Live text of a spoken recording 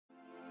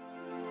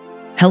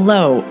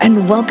Hello,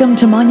 and welcome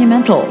to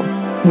Monumental,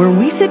 where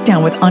we sit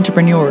down with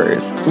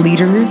entrepreneurs,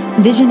 leaders,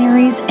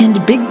 visionaries,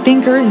 and big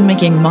thinkers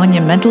making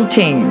monumental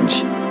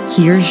change.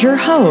 Here's your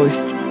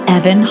host,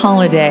 Evan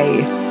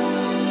Holiday.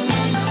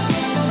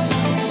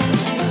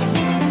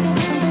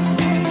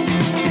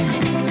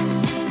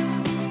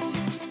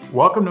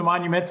 Welcome to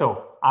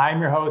Monumental.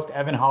 I'm your host,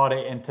 Evan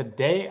Holiday, and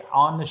today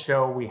on the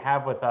show, we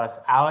have with us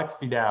Alex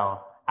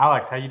Fidel.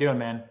 Alex, how you doing,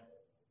 man?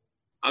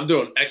 I'm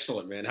doing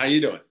excellent, man. How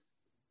you doing?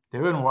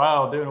 Doing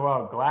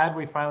well. Glad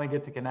we finally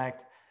get to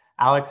connect.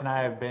 Alex and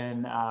I have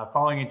been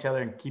following each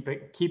other and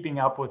keeping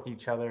up with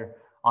each other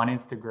on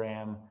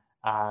Instagram.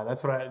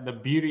 That's the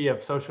beauty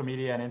of social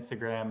media and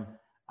Instagram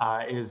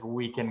is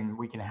we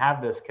can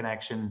have this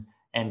connection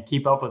and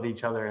keep up with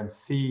each other and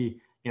see,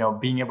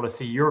 being able to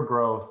see your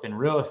growth in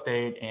real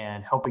estate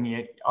and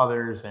helping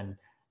others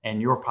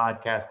and your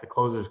podcast, The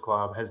Closers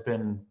Club, has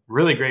been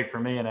really great for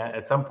me. And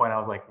at some point I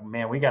was like,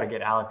 man, we got to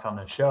get Alex on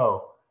the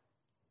show.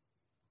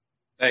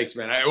 Thanks,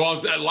 man.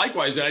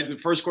 Likewise, the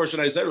first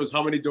question I said was,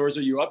 how many doors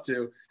are you up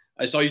to?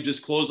 I saw you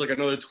just close like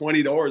another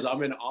 20 doors.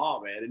 I'm in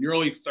awe, man. And you're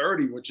only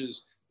 30, which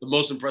is the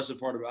most impressive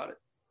part about it.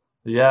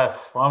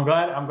 Yes. Well, I'm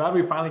glad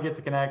we finally get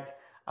to connect.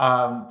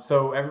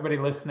 So everybody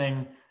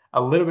listening,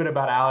 a little bit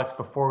about Alex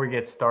before we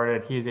get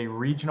started. He is a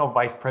regional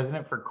vice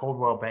president for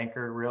Coldwell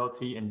Banker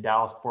Realty in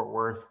Dallas-Fort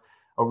Worth,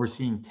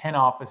 overseeing 10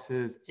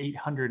 offices,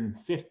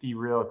 850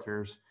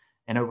 realtors,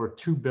 and over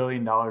 $2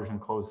 billion in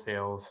closed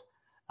sales.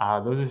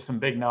 Those are some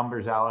big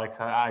numbers, Alex.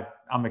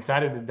 I'm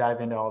excited to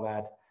dive into all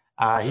that.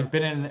 He's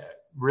been in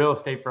real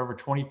estate for over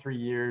 23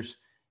 years.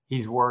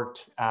 He's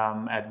worked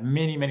at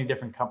many, many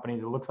different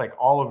companies. It looks like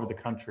all over the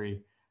country,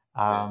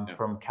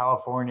 from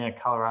California,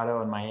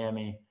 Colorado, and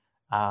Miami,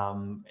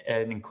 and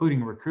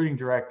including recruiting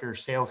director,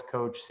 sales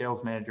coach,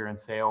 sales manager, and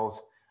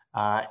sales.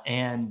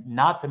 And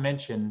not to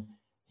mention,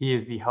 he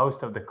is the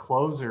host of the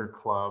Closer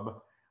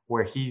Club,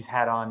 where he's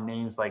had on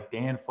names like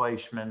Dan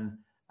Fleischman,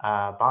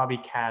 Bobby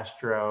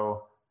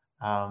Castro,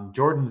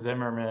 Jordan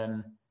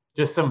Zimmerman,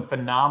 just some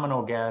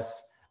phenomenal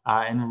guests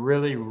and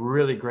really,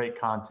 really great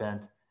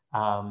content.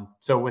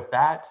 So with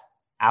that,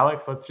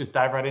 Alex, let's just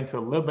dive right into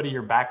a little bit of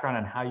your background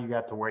and how you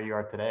got to where you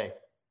are today.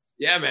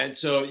 Yeah, man.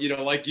 So,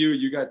 like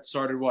you got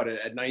started,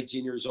 at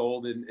 19 years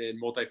old in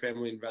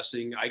multifamily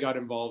investing. I got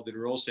involved in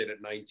real estate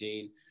at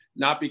 19,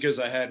 not because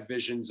I had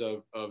visions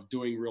of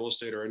doing real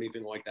estate or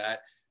anything like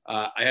that.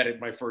 I had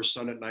my first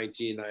son at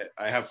 19.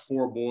 I have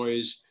 4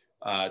 boys,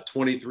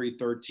 23,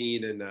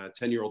 13, and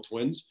 10-year-old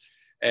twins.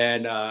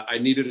 And I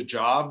needed a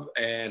job.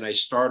 And I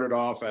started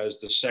off as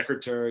the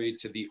secretary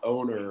to the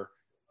owner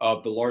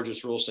of the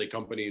largest real estate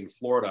company in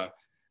Florida.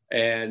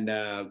 And,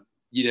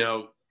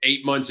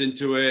 8 months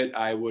into it,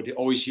 I would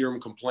always hear him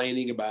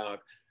complaining about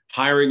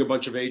hiring a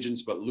bunch of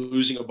agents, but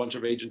losing a bunch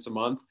of agents a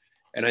month.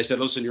 And I said,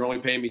 listen, you're only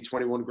paying me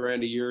 21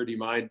 grand a year. Do you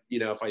mind,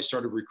 if I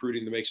started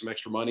recruiting to make some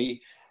extra money?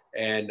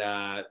 And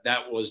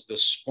that was the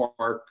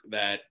spark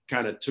that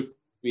kind of took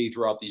me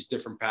throughout these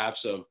different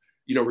paths of,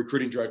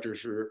 recruiting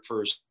directors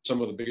for some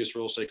of the biggest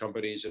real estate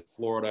companies in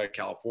Florida,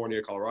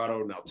 California,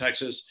 Colorado, now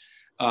Texas,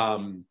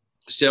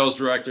 sales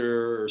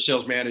director or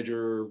sales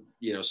manager,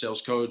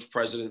 sales coach,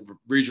 president,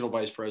 regional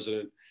vice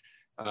president,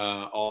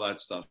 all that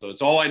stuff. So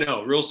it's all I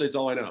know. Real estate's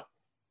all I know.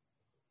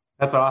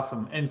 That's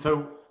awesome. And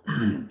so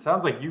it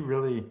sounds like you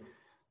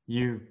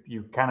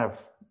kind of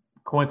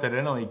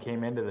coincidentally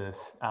came into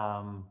this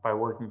by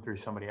working through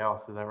somebody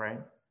else. Is that right?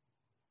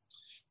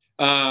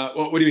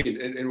 What do you mean?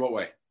 In what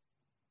way?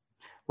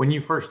 When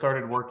you first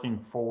started working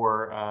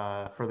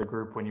for the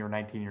group when you were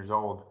 19 years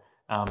old.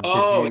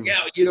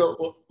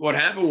 What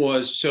happened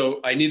was, so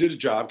I needed a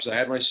job because I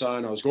had my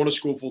son. I was going to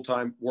school full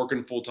time,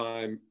 working full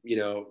time.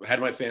 Had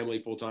my family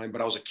full time,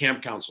 but I was a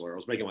camp counselor. I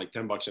was making like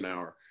 $10 an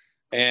hour.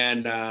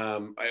 And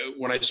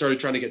when I started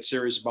trying to get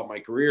serious about my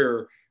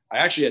career, I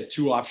actually had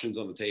 2 options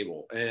on the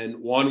table, and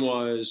one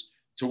was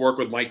to work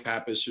with Mike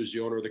Pappas, who's the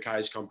owner of the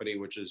Kai's Company,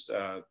 which is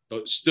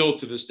still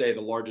to this day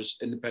the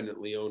largest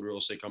independently owned real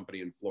estate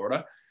company in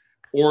Florida,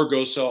 or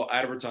go sell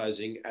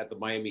advertising at the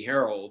Miami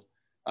Herald,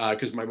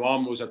 because my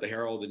mom was at the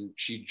Herald and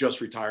she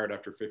just retired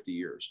after 50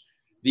 years.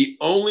 The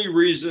only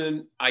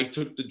reason I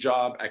took the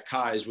job at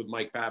Kai's with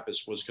Mike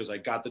Pappas was because I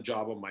got the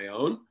job on my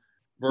own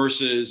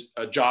versus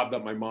a job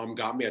that my mom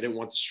got me. I didn't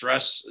want the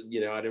stress,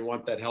 I didn't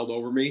want that held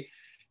over me.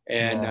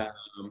 And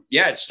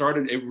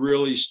it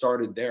really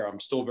started there. I'm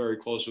still very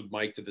close with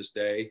Mike to this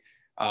day.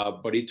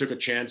 But he took a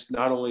chance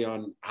not only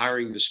on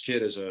hiring this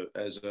kid as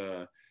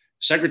a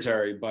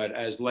secretary, but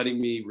as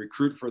letting me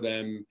recruit for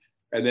them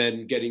and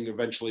then getting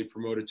eventually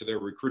promoted to their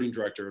recruiting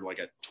director, like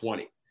at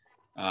 20.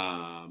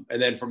 And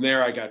then from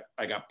there, I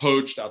got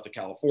poached out to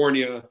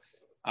California,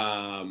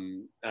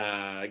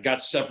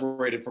 got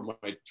separated from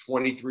my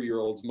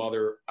 23-year-old's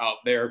mother out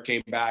there,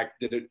 came back,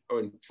 did it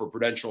for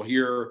Prudential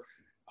here.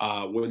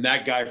 When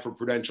that guy for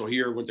Prudential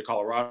here went to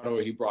Colorado,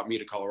 he brought me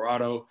to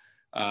Colorado.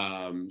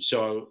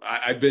 So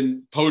I've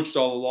been poached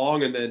all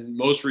along. And then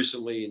most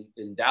recently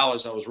in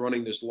Dallas, I was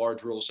running this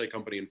large real estate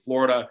company in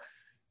Florida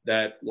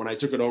that when I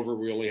took it over,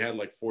 we only had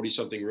like 40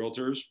 something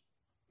realtors.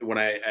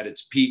 at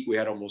its peak, we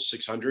had almost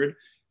 600.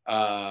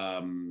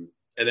 And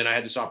then I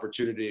had this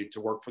opportunity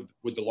to work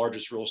with the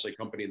largest real estate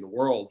company in the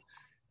world,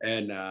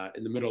 and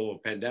in the middle of a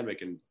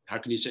pandemic. And how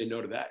can you say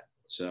no to that?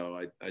 So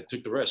I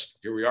took the risk.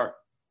 Here we are.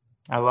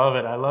 I love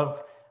it. I love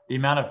the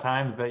amount of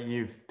times that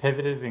you've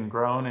pivoted and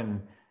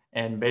grown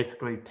and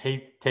basically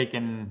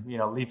taken,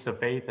 leaps of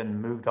faith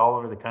and moved all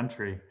over the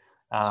country.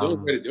 It's the only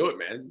way to do it,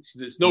 man.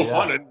 It's no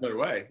fun any other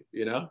way,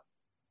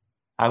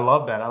 I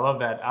love that.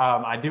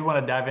 I do want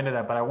to dive into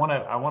that, but I want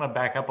to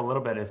back up a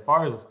little bit. As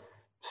far as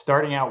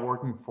starting out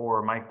working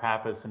for Mike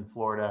Pappas in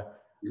Florida,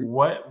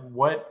 what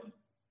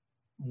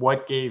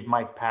gave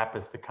Mike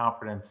Pappas the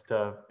confidence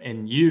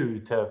in you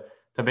to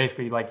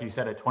basically, like you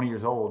said, at 20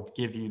 years old,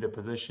 give you the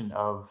position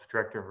of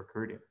director of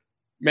recruiting?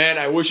 Man,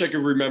 I wish I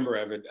could remember,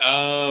 Evan.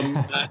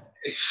 I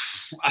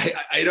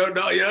don't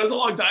know. It was a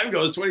long time ago.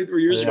 It was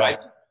 23 years ago.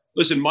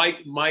 Listen,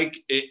 Mike,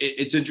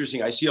 it's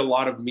interesting. I see a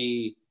lot of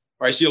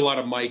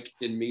Mike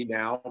in me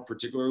now,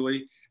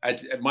 particularly.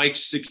 At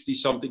Mike's 60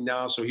 something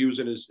now. So he was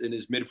in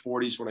his mid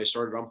 40s when I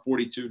started. I'm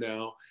 42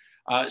 now.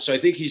 So I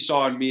think he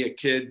saw in me a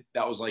kid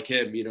that was like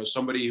him,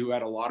 somebody who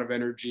had a lot of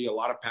energy, a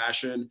lot of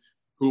passion,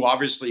 who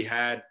obviously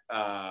had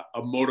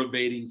a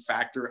motivating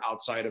factor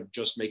outside of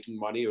just making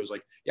money. It was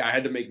like, I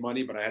had to make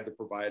money, but I had to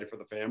provide it for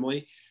the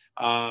family.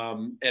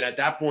 And at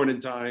that point in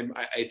time,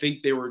 I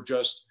think they were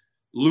just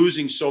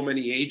losing so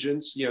many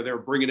agents. They were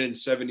bringing in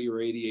 70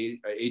 or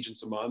 80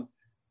 agents a month,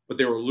 but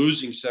they were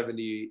losing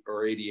 70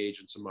 or 80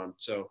 agents a month.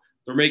 So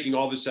they're making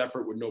all this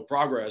effort with no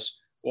progress.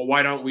 Well,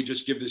 why don't we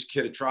just give this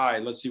kid a try?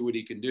 Let's see what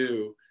he can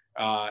do.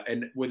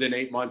 And within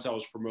 8 months, I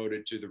was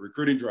promoted to the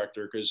recruiting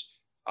director, because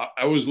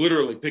I was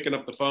literally picking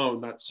up the phone,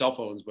 not cell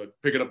phones, but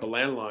picking up the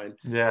landline,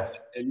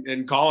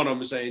 and calling them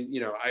and saying,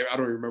 I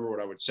don't remember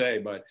what I would say,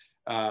 but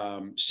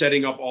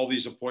setting up all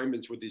these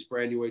appointments with these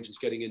brand new agents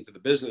getting into the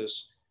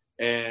business.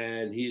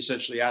 And he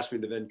essentially asked me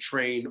to then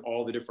train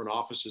all the different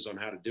offices on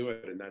how to do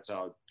it. And that's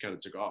how it kind of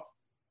took off.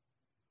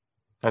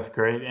 That's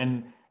great.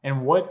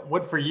 And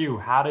what for you,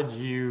 how did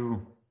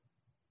you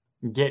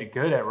get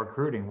good at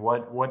recruiting?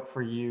 What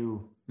for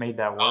you made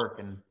that work?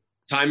 And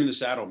time in the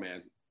saddle,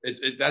 man.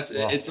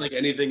 It's like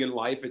anything in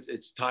life.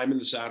 It's time in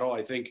the saddle.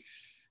 I think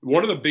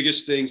one of the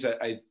biggest things that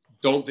I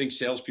don't think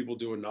salespeople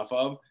do enough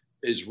of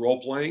is role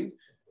playing.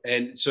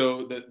 And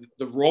so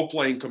the role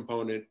playing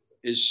component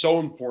is so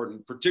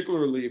important,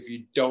 particularly if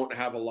you don't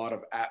have a lot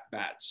of at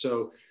bats.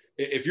 So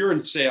if you're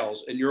in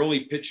sales and you're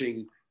only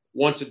pitching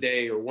once a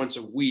day or once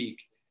a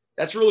week,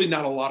 that's really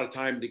not a lot of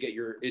time to get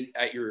your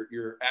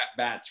at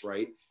bats,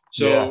 right?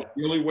 So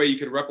the only way you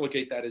can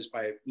replicate that is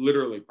by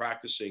literally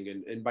practicing.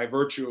 And by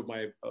virtue of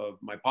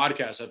my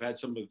podcast, I've had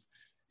some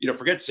of,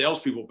 forget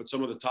salespeople, but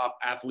some of the top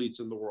athletes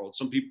in the world,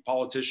 some people,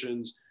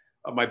 politicians,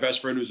 my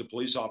best friend who's a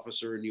police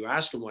officer, and you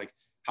ask him, like,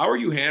 how are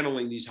you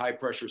handling these high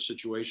pressure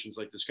situations?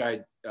 Like this guy,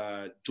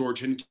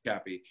 George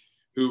Hincapie,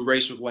 who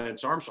raced with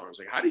Lance Armstrong. It's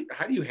like, how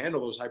do you handle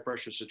those high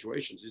pressure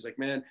situations? He's like,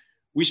 man,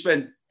 we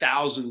spend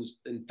thousands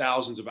and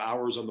thousands of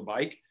hours on the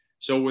bike.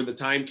 So when the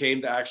time came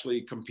to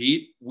actually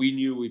compete, we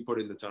knew we put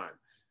in the time.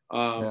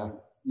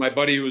 My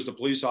buddy, who was the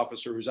police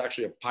officer, who's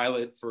actually a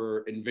pilot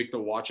for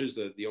Invicta Watches,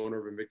 the owner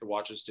of Invicta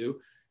Watches too.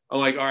 I'm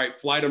like, all right,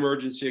 flight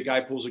emergency, a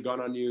guy pulls a gun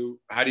on you.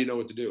 How do you know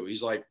what to do?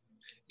 He's like,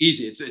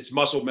 easy. It's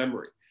muscle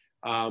memory.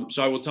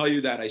 So I will tell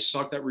you that I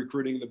sucked at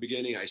recruiting in the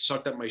beginning. I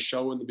sucked at my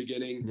show in the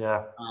beginning.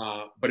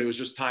 But it was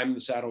just time in the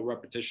saddle,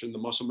 repetition, the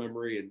muscle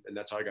memory, and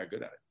that's how I got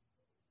good at it.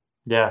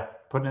 Yeah,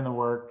 putting in the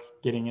work,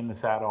 getting in the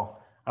saddle.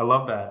 I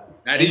love that.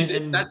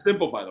 That's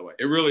simple, by the way.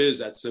 It really is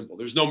that simple.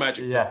 There's no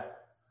magic.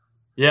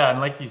 Yeah, and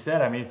like you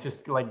said, I mean, it's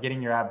just like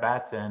getting your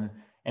at-bats in.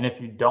 And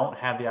if you don't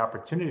have the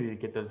opportunity to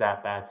get those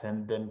at-bats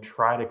in, then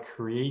try to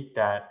create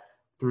that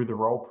through the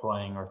role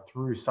playing or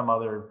through some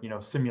other,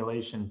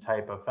 simulation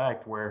type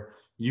effect where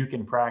you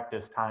can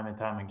practice time and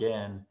time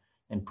again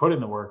and put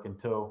in the work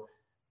until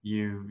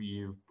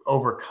you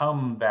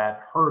overcome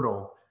that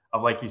hurdle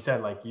of, like you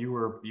said, like you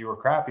were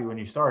crappy when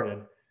you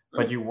started,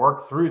 but you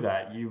work through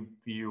that.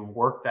 You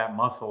work that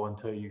muscle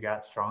until you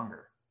got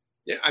stronger.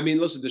 Yeah, I mean,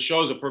 listen, the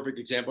show is a perfect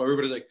example.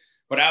 Everybody's like,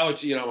 but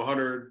Alex,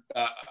 100.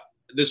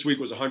 This week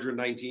was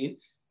 119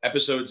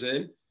 episodes in,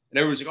 and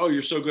everyone's like, oh,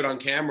 you're so good on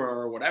camera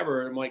or whatever.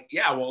 And I'm like,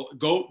 yeah, well,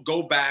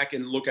 go back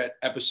and look at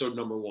episode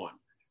number 1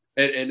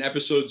 and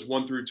episodes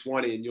 1 through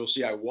 20, and you'll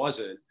see I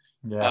wasn't.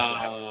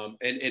 And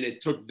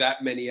it took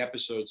that many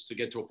episodes to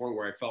get to a point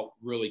where I felt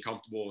really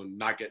comfortable and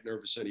not get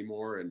nervous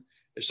anymore. And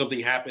if something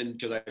happened,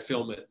 because I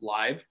film it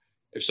live,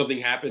 if something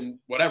happened,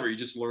 whatever, you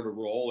just learn to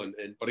roll.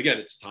 But again,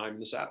 it's time in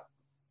the saddle.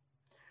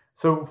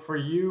 So for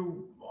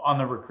you on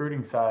the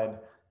recruiting side,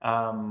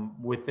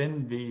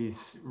 within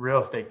these real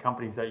estate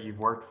companies that you've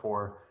worked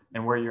for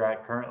and where you're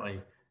at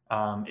currently,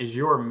 is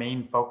your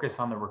main focus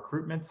on the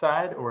recruitment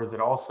side, or is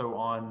it also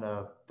on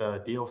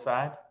the deal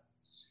side?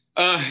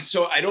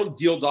 So I don't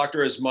deal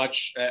doctor as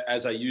much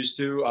as I used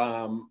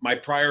to. My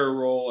prior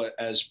role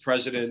as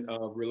president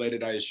of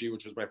Related ISG,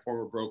 which was my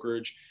former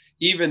brokerage,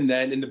 even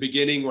then in the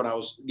beginning when I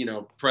was,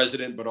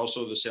 president, but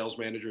also the sales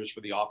managers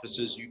for the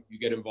offices, you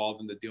get involved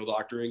in the deal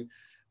doctoring.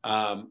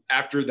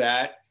 After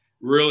that,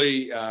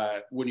 really,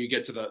 when you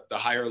get to the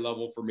higher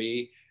level for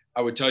me,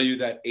 I would tell you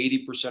that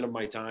 80% of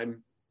my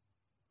time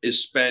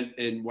is spent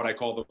in what I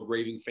call the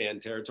raving fan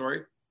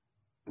territory.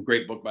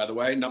 Great book, by the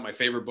way. Not my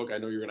favorite book. I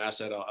know you're going to ask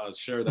that. I'll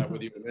share that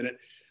with you in a minute.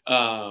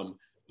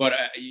 But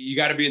you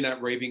got to be in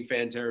that raving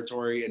fan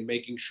territory and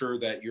making sure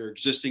that your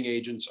existing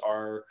agents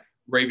are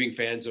raving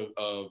fans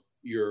of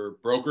your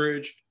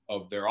brokerage,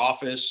 of their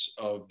office,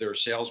 of their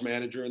sales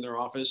manager in their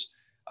office,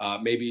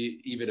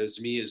 maybe even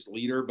as me as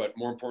leader, but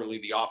more importantly,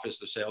 the office,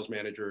 the sales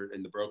manager,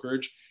 and the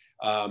brokerage.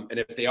 And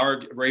if they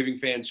are raving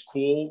fans,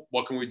 cool.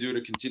 What can we do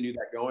to continue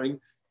that going?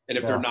 And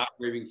if they're not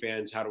raving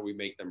fans, how do we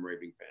make them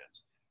raving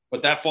fans?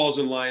 But that falls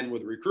in line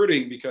with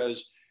recruiting,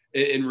 because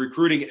in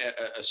recruiting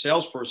a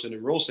salesperson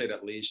in real estate,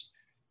 at least,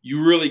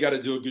 you really got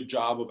to do a good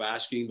job of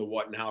asking the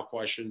what and how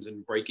questions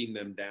and breaking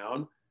them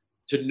down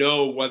to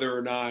know whether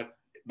or not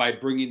by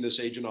bringing this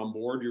agent on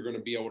board, you're going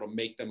to be able to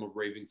make them a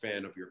raving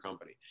fan of your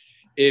company.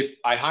 If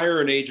I hire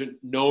an agent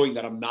knowing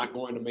that I'm not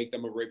going to make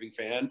them a raving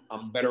fan,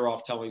 I'm better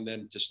off telling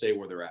them to stay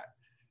where they're at.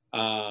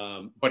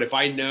 But if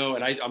I know,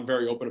 and I'm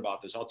very open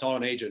about this, I'll tell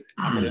an agent,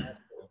 I'm going to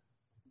ask a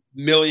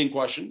million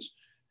questions.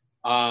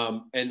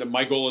 And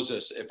my goal is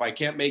this: if I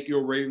can't make you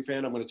a raving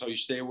fan, I'm going to tell you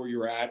stay where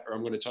you're at, or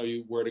I'm going to tell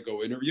you where to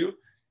go interview.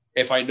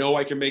 If I know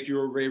I can make you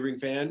a raving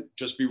fan,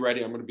 just be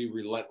ready. I'm going to be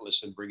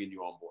relentless in bringing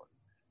you on board.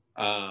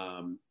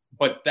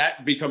 But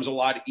that becomes a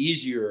lot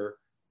easier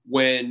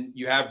when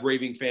you have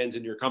raving fans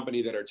in your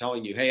company that are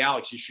telling you, hey,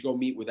 Alex, you should go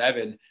meet with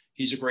Evan.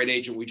 He's a great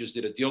agent. We just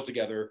did a deal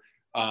together.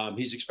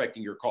 He's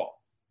expecting your call.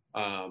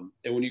 And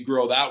when you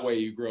grow that way,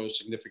 you grow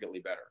significantly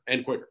better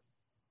and quicker.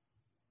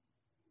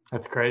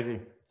 That's crazy.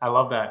 I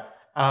love that.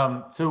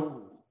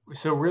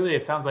 So really,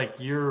 it sounds like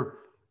your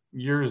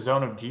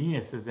zone of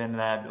genius is in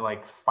that,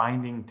 like,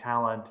 finding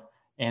talent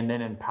and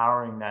then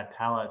empowering that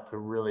talent to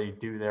really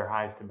do their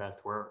highest and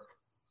best work.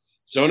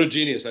 Zone of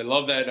genius. I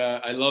love that.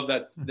 I love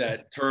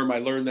that term. I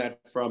learned that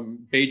from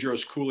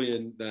Bedros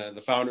Keuilian,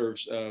 the founder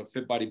of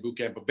Fit Body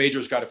Bootcamp. But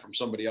Bedros got it from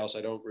somebody else.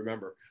 I don't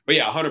remember. But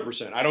yeah,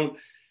 100%.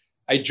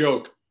 I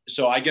joke.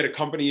 So I get a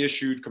company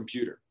issued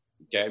computer.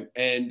 Okay.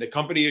 And the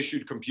company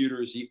issued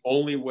computer is the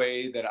only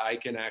way that I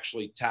can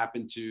actually tap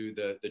into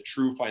the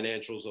true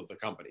financials of the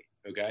company.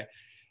 Okay.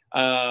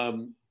 I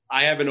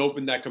haven't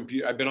opened that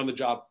computer. I've been on the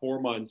job 4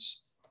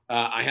 months.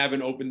 I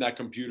haven't opened that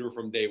computer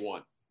from day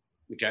one.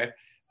 Okay.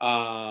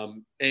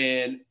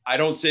 And I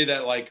don't say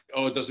that like,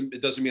 oh, it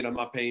doesn't mean I'm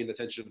not paying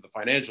attention to the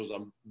financials.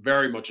 I'm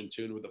very much in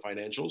tune with the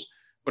financials,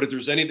 but if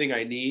there's anything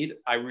I need,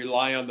 I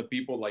rely on the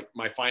people like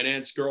my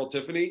finance girl,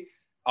 Tiffany.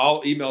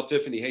 I'll email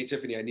Tiffany. Hey,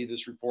 Tiffany, I need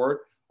this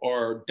report.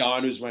 Or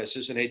Don, who's my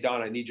assistant. Hey,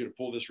 Don, I need you to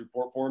pull this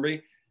report for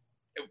me.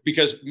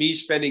 Because me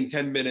spending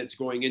 10 minutes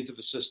going into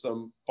the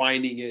system,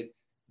 finding it,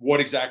 what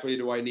exactly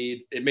do I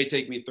need? It may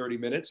take me 30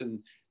 minutes, and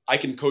I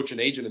can coach an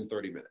agent in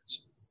 30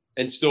 minutes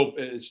and still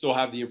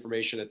have the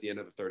information at the end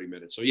of the 30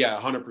 minutes. So yeah,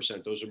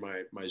 100%. Those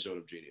are my zone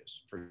of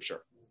genius for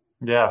sure.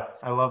 Yeah,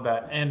 I love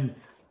that. And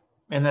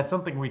that's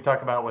something we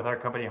talk about with our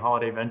company,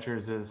 Holiday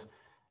Ventures, is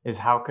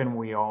how can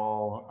we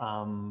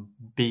all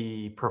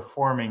be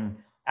performing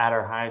at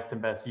our highest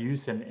and best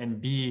use and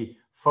be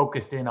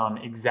focused in on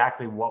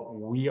exactly what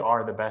we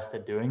are the best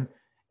at doing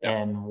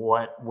and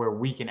where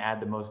we can add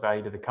the most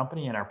value to the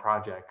company and our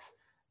projects.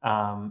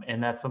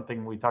 And that's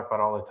something we talk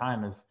about all the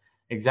time, is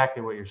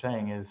exactly what you're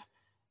saying is,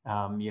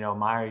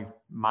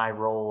 my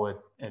role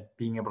at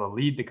being able to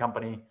lead the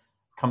company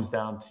comes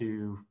down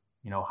to,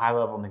 high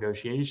level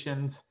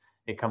negotiations.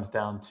 It comes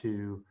down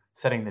to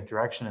setting the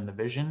direction and the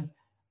vision.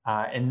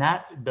 And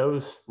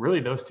those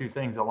two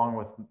things, along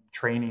with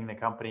training the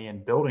company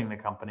and building the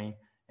company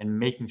and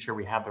making sure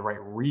we have the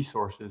right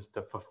resources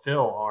to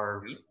fulfill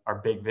our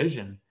big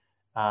vision,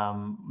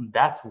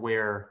 that's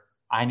where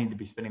I need to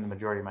be spending the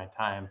majority of my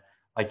time.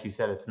 Like you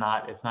said, it's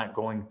not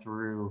going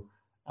through,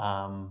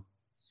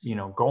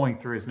 going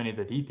through as many of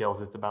the details.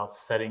 It's about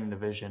setting the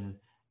vision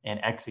and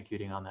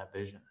executing on that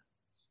vision.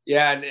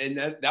 Yeah. And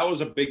that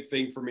was a big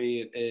thing for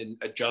me in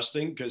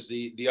adjusting, because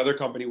the other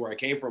company where I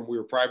came from, we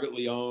were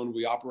privately owned.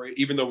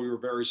 Even though we were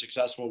very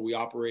successful, we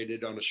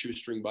operated on a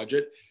shoestring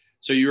budget.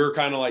 So you were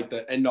kind of like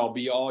the end all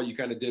be all. You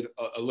kind of did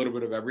a little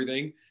bit of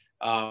everything.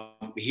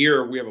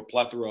 Here we have a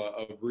plethora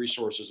of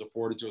resources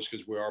afforded to us,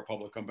 because we are a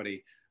public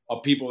company,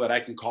 of people that I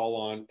can call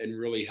on and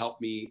really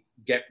help me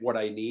get what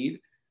I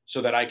need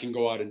so that I can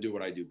go out and do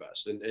what I do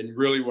best. And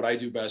really what I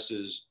do best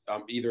is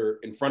either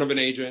in front of an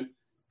agent,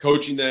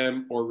 coaching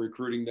them, or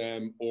recruiting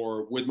them,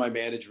 or with my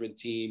management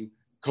team,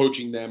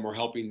 coaching them or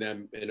helping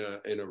them in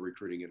a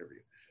recruiting interview.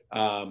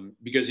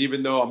 Because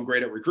even though I'm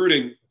great at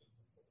recruiting,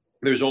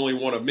 there's only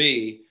one of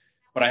me,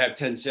 but I have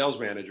 10 sales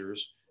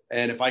managers.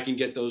 And if I can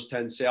get those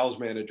 10 sales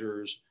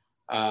managers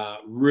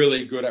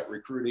really good at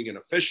recruiting and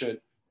efficient,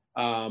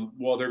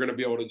 well, they're going to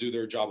be able to do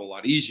their job a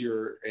lot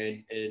easier.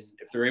 And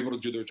if they're able to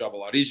do their job a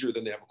lot easier,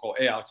 then they have a call,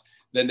 hey, Alex,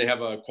 then they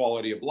have a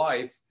quality of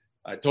life.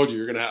 I told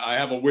you, I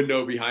have a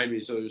window behind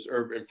me,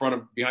 or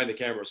behind the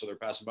camera, so they're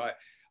passing by.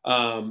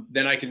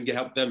 Then I can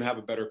help them have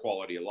a better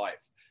quality of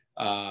life.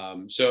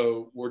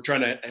 So we're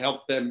trying to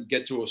help them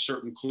get to a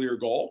certain clear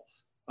goal.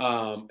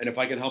 And if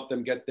I can help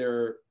them get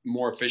there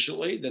more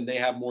efficiently, then they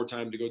have more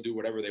time to go do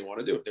whatever they want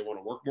to do. If they want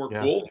to work more,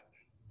 cool.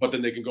 But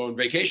then they can go on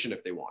vacation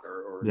if they want,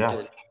 or enjoy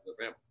their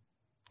family.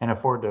 And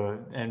afford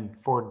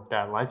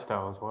that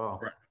lifestyle as well.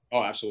 Right.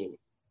 Oh, absolutely.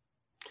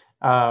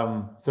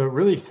 So it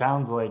really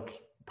sounds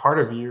like part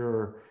of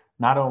your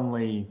not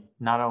only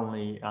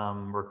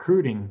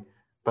recruiting,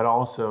 but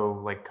also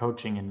like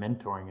coaching and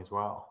mentoring as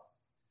well.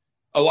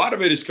 A lot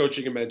of it is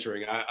coaching and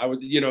mentoring. I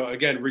would,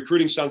 again,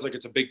 recruiting sounds like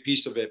it's a big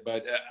piece of it,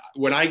 but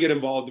when I get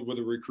involved with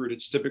a recruit,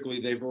 it's typically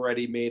they've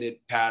already made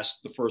it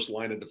past the first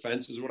line of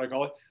defense, is what I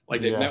call it.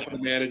 Like they've met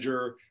with the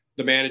manager.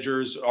 The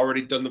manager's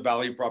already done the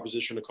value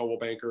proposition to Coldwell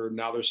Banker.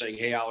 Now they're saying,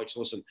 hey, Alex,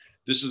 listen,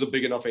 this is a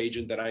big enough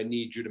agent that I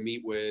need you to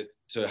meet with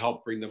to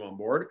help bring them on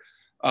board.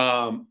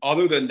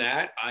 Other than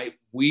that,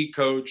 we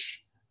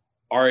coach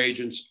our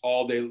agents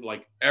all day.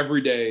 Like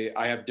every day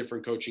I have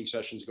different coaching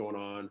sessions going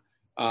on.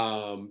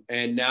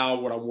 And now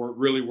what I'm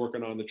really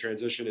working on the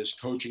transition is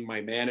coaching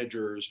my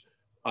managers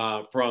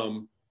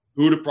from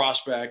who to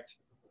prospect.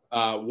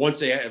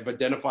 Once they have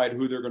identified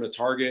who they're going to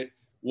target,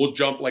 we'll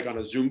jump like on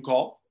a Zoom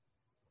call.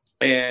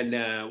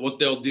 And what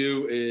they'll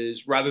do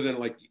is, rather than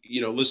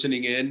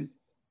listening in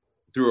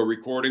through a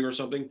recording or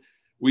something,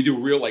 we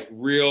do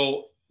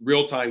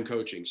real-time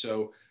coaching.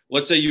 So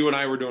let's say you and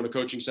I were doing a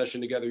coaching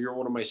session together. You're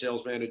one of my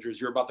sales managers.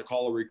 You're about to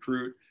call a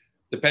recruit.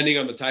 Depending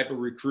on the type of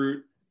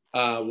recruit,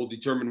 will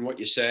determine what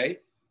you say.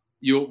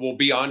 We'll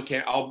be on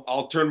cam.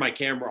 I'll turn my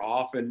camera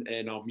off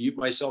and I'll mute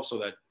myself so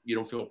that you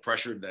don't feel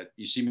pressured that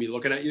you see me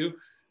looking at you.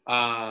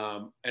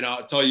 And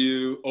I'll tell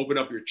you, open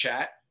up your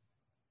chat.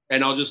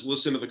 And I'll just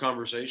listen to the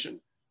conversation.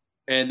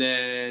 And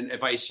then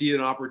if I see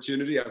an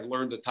opportunity, I've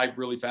learned to type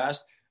really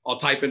fast. I'll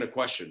type in a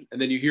question.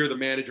 And then you hear the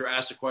manager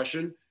ask a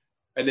question.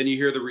 And then you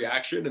hear the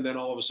reaction. And then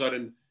all of a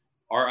sudden,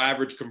 our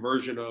average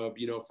conversion of,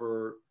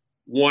 for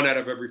 1 out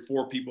of every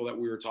 4 people that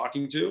we were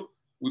talking to,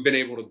 we've been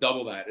able to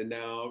double that. And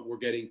now we're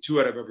getting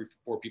 2 out of every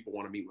 4 people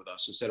want to meet with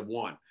us instead of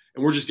 1.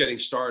 And we're just getting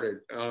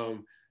started.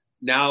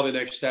 Now the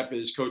next step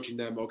is coaching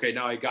them. Okay,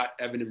 now I got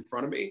Evan in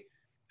front of me.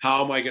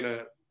 How am I going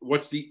to,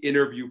 what's the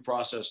interview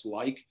process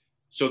like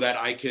so that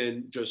I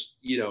can just,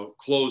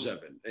 close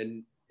Evan?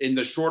 And in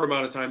the short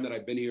amount of time that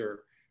I've been here,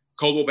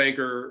 Coldwell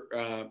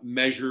Banker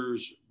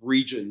measures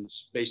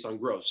regions based on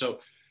growth. So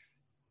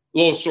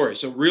little story.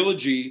 So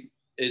Realogy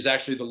is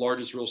actually the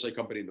largest real estate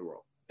company in the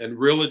world. And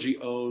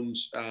Realogy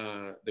owns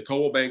the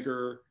Coldwell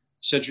Banker,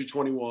 Century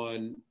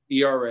 21,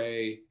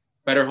 ERA,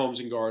 Better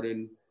Homes and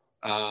Garden,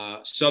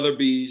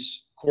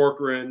 Sotheby's,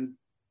 Corcoran,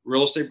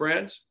 real estate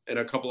brands, and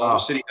a couple other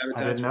city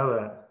habitats. I didn't know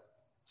that.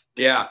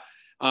 Yeah.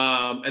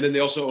 And then they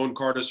also own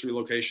Cardis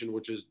Relocation,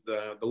 which is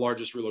the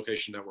largest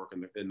relocation network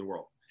in the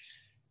world.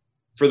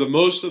 For the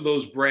most of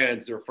those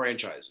brands, they're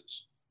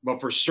franchises, but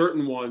for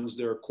certain ones,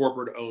 they're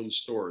corporate owned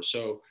stores.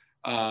 So,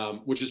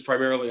 which is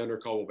primarily under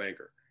Coldwell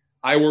Banker.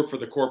 I work for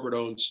the corporate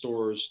owned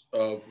stores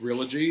of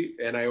Realogy,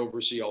 and I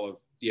oversee all of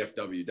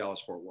DFW,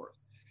 Dallas Fort Worth.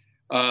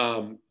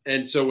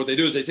 And so what they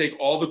do is they take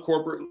all the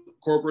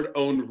corporate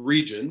owned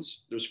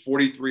regions, there's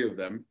 43 of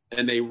them,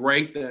 and they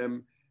rank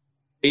them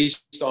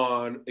based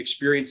on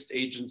experienced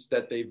agents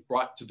that they've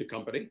brought to the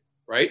company,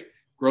 right?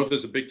 Growth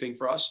is a big thing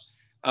for us.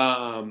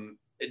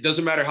 It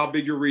doesn't matter how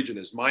big your region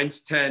is.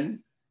 Mine's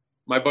 10.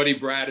 My buddy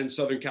Brad in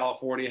Southern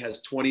California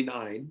has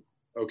 29,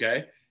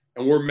 okay?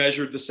 And we're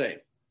measured the same.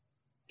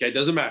 Okay, it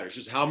doesn't matter. It's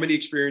just how many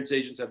experienced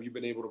agents have you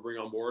been able to bring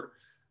on board?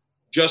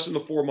 Just in the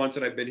 4 months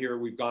that I've been here,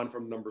 we've gone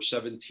from number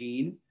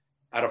 17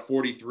 out of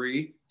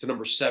 43 to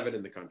number 7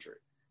 in the country.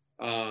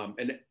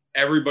 And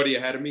everybody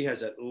ahead of me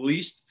has at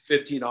least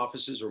 15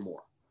 offices or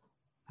more.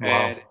 Wow.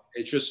 And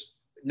it's just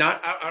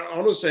not, I don't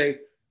want to say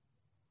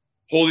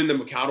holding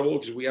them accountable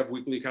because we have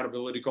weekly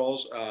accountability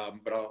calls,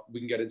 but we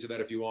can get into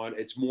that if you want.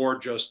 It's more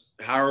just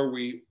how are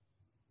we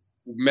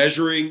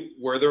measuring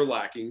where they're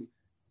lacking,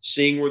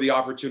 seeing where the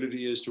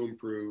opportunity is to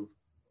improve,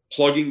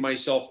 plugging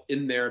myself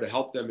in there to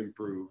help them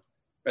improve.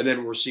 And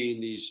then we're seeing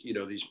these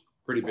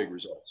pretty big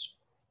results.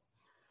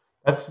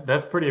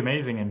 That's pretty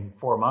amazing in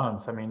 4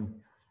 months. I mean,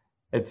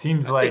 it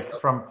seems like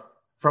from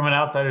an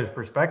outsider's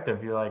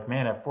perspective, you're like,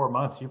 man, at 4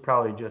 months, you're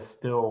probably just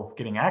still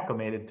getting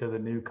acclimated to the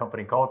new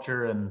company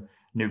culture and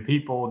new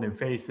people, new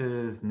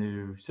faces,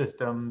 new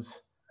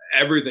systems.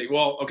 Everything.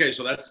 Well, okay.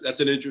 So that's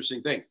an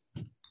interesting thing.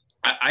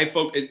 I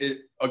focus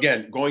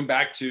again, going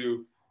back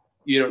to,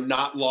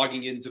 not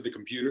logging into the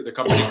computer, the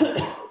company,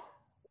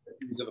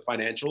 into the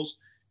financials.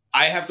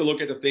 I have to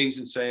look at the things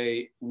and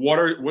say,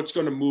 what's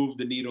going to move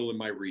the needle in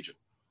my region,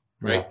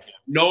 right? Yeah.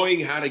 Knowing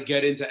how to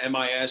get into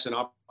MIS and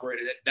operate,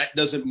 that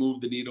doesn't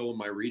move the needle in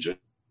my region.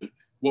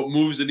 What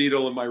moves the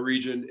needle in my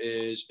region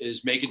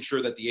is making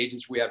sure that the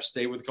agents we have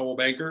stay with Coldwell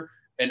Banker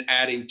and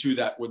adding to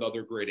that with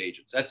other great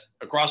agents. That's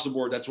across the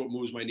board. That's what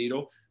moves my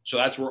needle. So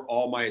that's where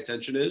all my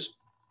attention is.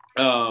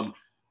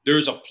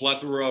 There's a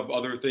plethora of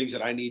other things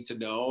that I need to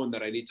know and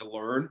that I need to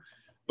learn.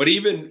 But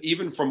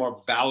even from a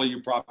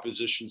value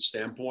proposition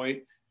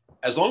standpoint,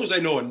 as long as I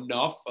know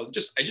enough, I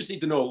just need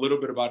to know a little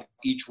bit about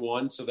each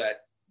one so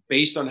that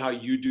based on how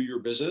you do your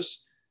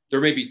business, there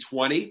may be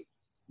 20,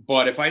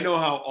 but if I know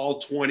how all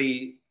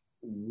 20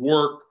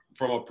 work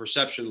from a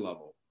perception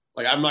level,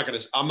 like I'm not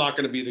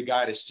gonna be the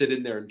guy to sit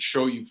in there and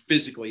show you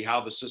physically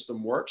how the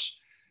system works.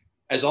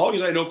 As long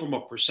as I know from a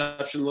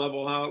perception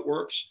level how it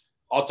works,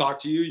 I'll talk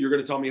to you. You're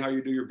going to tell me how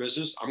you do your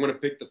business. I'm going to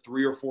pick the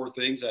 3 or 4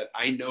 things that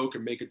I know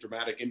can make a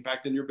dramatic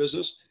impact in your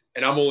business,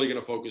 and I'm only going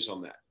to focus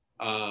on that.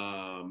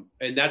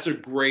 And that's a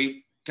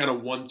great kind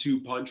of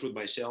 1-2 punch with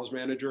my sales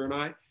manager and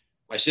I.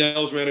 My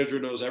sales manager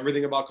knows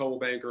everything about Coldwell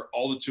Banker,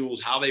 all the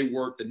tools, how they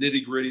work, the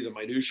nitty gritty, the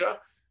minutia.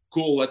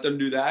 Cool, let them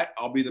do that.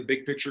 I'll be the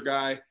big picture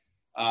guy.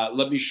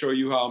 Let me show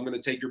you how I'm going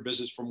to take your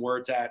business from where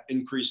it's at,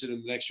 increase it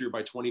in the next year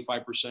by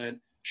 25%,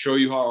 show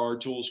you how our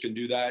tools can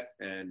do that,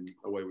 and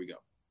away we go.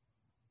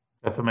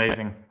 That's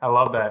amazing. I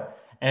love that.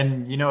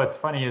 And what's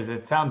funny is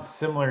it sounds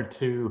similar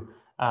to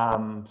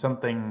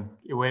something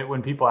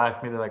when people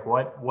ask me, they're like,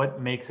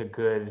 what makes a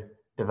good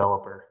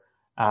developer?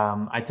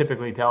 I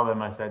typically tell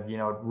them, I said,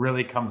 it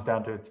really comes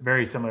down to, it's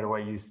very similar to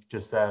what you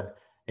just said.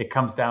 It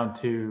comes down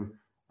to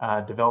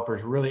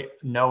developers really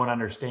know and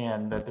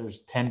understand that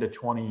there's 10 to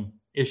 20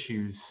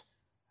 issues,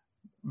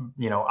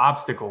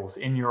 obstacles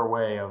in your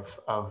way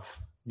of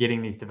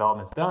getting these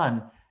developments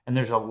done. And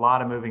there's a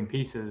lot of moving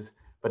pieces,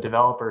 but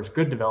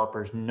good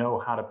developers know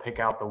how to pick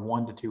out the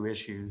 1 to 2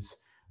 issues,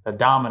 the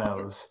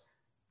dominoes,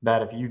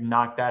 that if you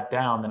knock that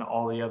down, then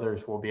all the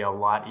others will be a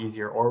lot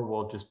easier or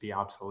will just be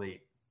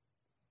obsolete.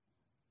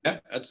 Yeah,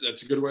 that's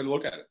a good way to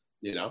look at it.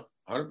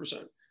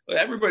 100%.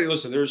 Everybody,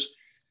 listen.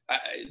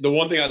 The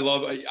one thing I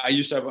love.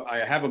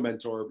 I have a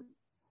mentor.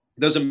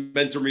 Doesn't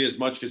mentor me as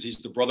much because he's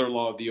the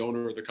brother-in-law of the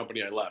owner of the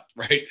company I left,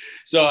 right?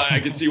 So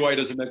I can see why he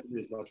doesn't mentor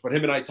me as much. But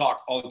him and I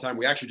talk all the time.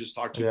 We actually just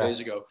talked 2 days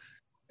ago,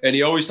 and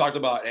he always talked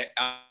about, hey,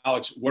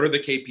 Alex, what are the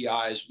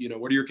KPIs?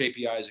 What are your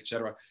KPIs, et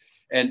cetera?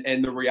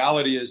 And the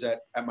reality is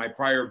that at my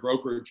prior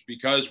brokerage,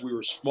 because we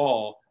were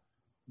small,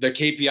 the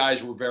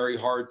KPIs were very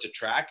hard to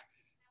track.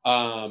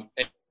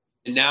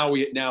 And now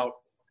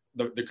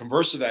the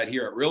converse of that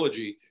here at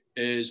Realogy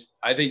is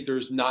I think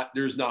there's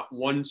not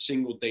one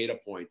single data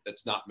point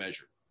that's not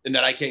measured and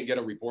that I can't get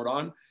a report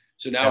on.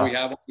 So now we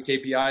have all the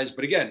KPIs,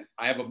 but again,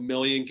 I have 1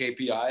 million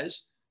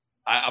KPIs.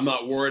 I'm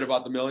not worried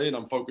about the million.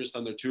 I'm focused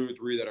on the 2 or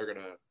 3 that are going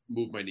to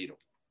move my needle.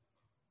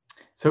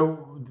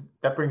 So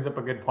that brings up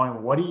a good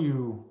point. What do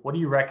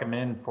you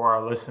recommend for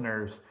our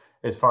listeners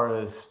as far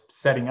as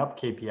setting up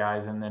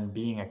KPIs and then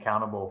being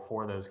accountable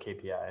for those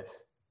KPIs?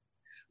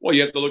 Well,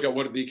 you have to look at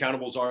what the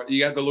accountables are.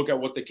 You have to look at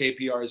what the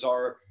KPIs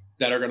are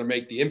that are going to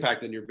make the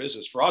impact in your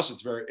business. For us,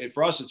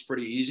 it's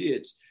pretty easy.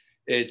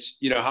 It's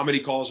how many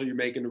calls are you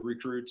making to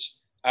recruits?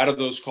 Out of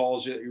those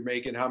calls that you're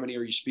making, how many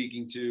are you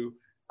speaking to?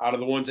 Out of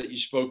the ones that you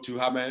spoke to,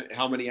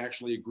 how many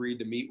actually agreed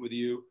to meet with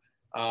you?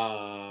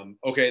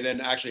 Okay,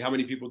 then actually, how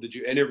many people did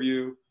you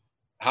interview?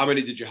 How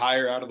many did you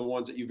hire out of the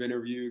ones that you've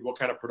interviewed? What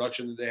kind of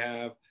production did they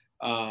have?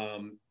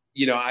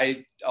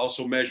 I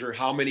also measure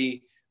how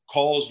many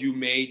calls you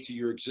made to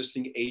your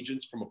existing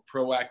agents from a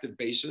proactive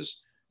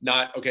basis.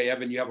 Not, okay,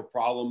 Evan, you have a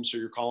problem, so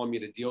you're calling me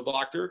the deal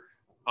doctor.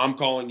 I'm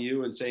calling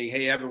you and saying,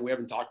 hey, Evan, we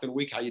haven't talked in a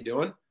week. How you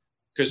doing?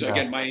 Because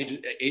again, my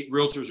agent, 8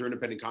 realtors are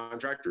independent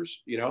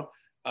contractors,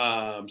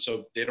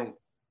 so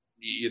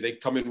they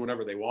come in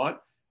whenever they want.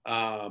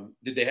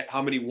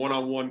 How many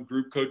one-on-one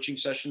group coaching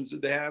sessions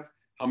did they have?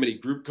 How many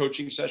group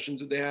coaching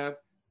sessions did they have?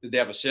 Did they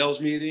have a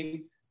sales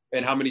meeting?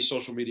 And how many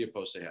social media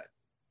posts they had?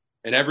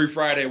 And every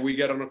Friday we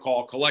get on a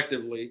call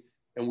collectively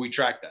and we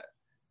track that.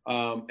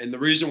 And the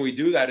reason we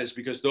do that is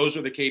because those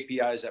are the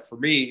KPIs that for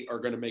me are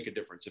going to make a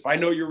difference. If I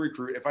know you're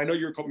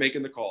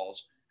making the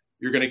calls,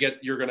 you're going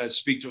to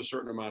speak to a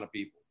certain amount of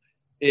people.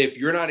 If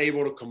you're not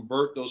able to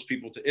convert those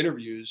people to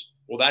interviews,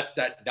 well, that's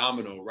that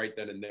domino right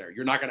then and there.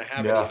 You're not going to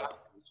have any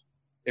outcomes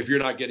if you're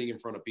not getting in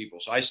front of people.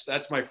 So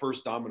that's my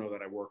first domino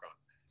that I work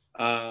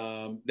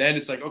on. Then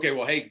it's like, okay,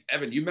 well, hey,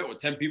 Evan, you met with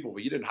 10 people,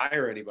 but you didn't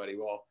hire anybody.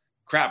 Well,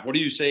 crap, what are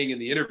you saying in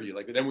the interview?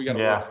 Like, then we got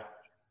to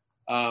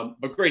work.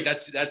 But great,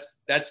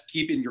 that's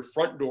keeping your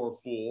front door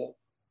full,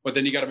 but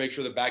then you got to make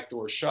sure the back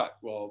door is shut.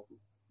 Well,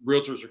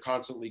 realtors are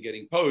constantly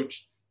getting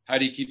poached. How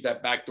do you keep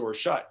that back door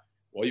shut?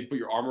 Well, you put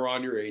your armor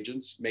on your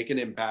agents, make an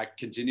impact,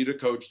 continue to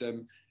coach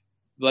them,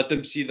 let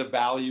them see the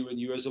value in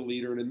you as a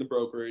leader and in the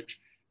brokerage.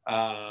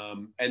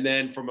 And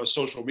then from a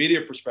social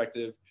media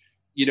perspective,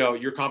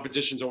 your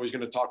competition is always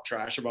going to talk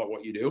trash about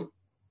what you do.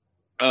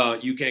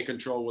 You can't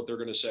control what they're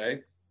going to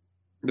say.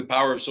 The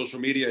power of social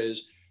media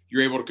is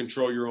you're able to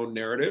control your own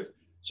narrative.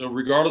 So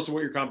regardless of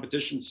what your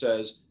competition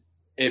says,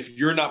 if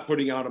you're not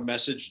putting out a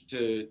message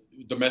to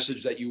the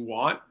message that you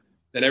want,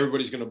 then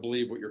everybody's going to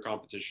believe what your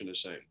competition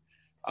is saying.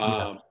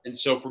 And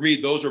so for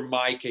me, those are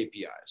my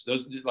KPIs.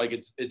 Those, like,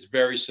 it's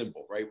very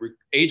simple, right?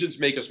 Agents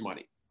make us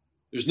money.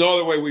 There's no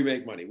other way we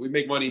make money. We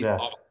make money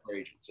off of our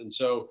agents. And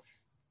so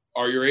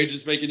are your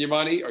agents making you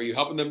money? Are you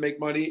helping them make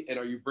money? And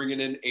are you bringing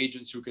in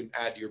agents who can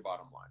add to your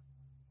bottom line?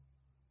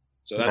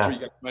 So that's what you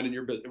got to find in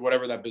your business,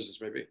 whatever that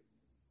business may be.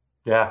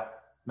 Yeah,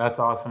 that's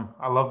awesome.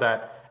 I love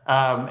that.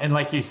 And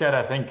like you said,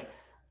 I think,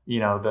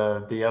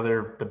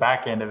 the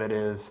back end of it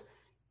is,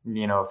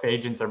 if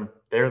agents are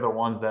they're the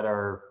ones that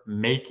are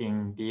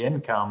making the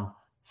income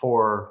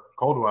for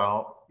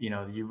Coldwell.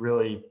 You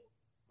really,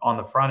 on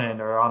the front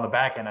end or on the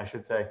back end, I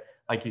should say,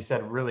 like you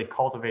said, really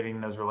cultivating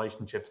those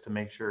relationships to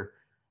make sure,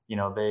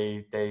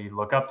 they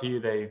look up to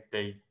you,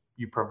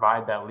 you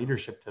provide that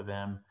leadership to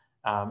them,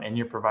 and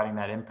you're providing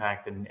that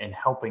impact and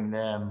helping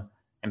them,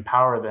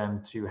 empower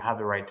them to have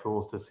the right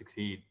tools to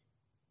succeed.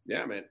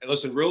 Yeah, man. And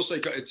listen, real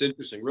estate, it's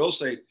interesting. Real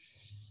estate.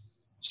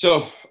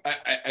 So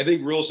I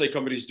think real estate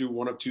companies do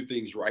one of two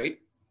things right.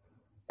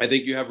 I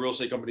think you have real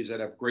estate companies that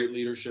have great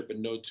leadership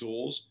and no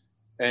tools.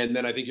 And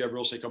then I think you have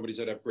real estate companies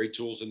that have great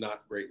tools and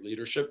not great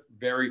leadership.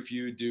 Very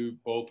few do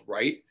both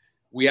right.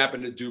 We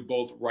happen to do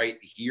both right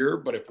here,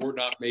 but if we're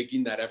not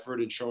making that effort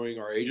and showing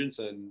our agents,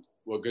 then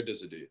what good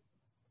does it do?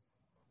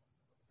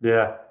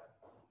 Yeah,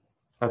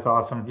 that's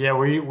awesome. Yeah,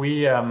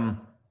 we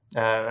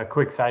a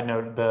quick side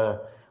note,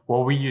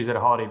 what we use at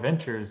Holiday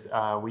Ventures,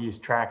 we use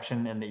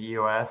Traction and the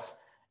EOS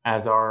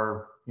as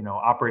our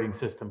operating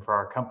system for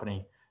our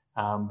company.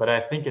 But I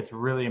think it's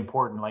really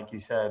important, like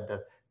you said,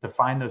 to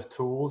find those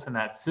tools and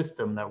that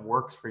system that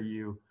works for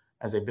you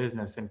as a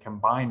business and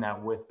combine that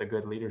with the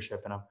good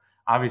leadership. And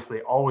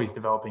obviously always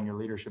developing your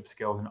leadership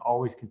skills and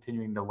always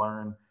continuing to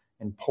learn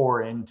and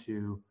pour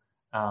into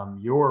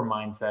your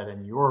mindset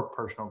and your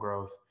personal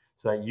growth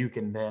so that you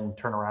can then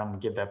turn around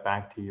and give that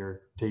back to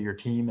your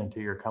team and to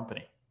your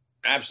company.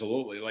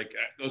 Absolutely. Like,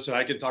 listen,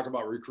 I could talk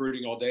about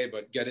recruiting all day,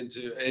 but get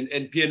into,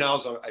 and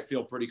P&Ls I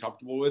feel pretty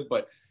comfortable with,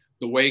 but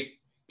the way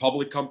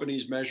public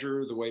companies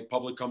measure, the way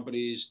public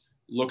companies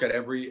look at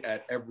every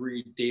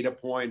data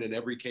point and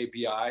every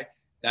KPI,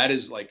 that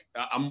is like,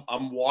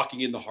 I'm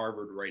walking into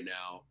Harvard right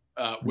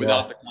now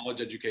without the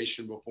college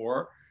education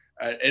before.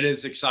 And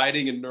it's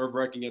exciting and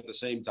nerve-wracking at the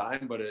same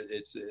time, but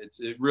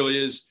it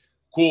really is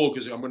cool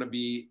because I'm going to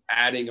be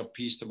adding a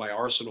piece to my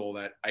arsenal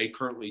that I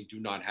currently do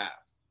not have.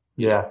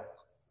 Yeah.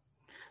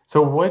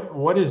 So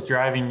what is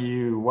driving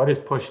you? What is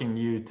pushing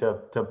you to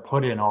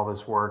put in all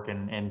this work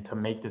and to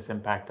make this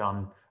impact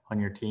on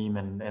your team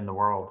and the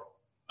world?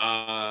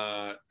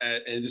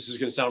 And this is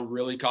going to sound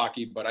really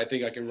cocky, but I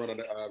think I can run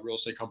a real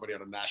estate company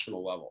on a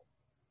national level.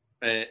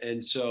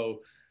 And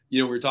so,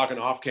 we were talking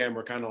off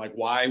camera, kind of like,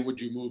 why would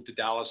you move to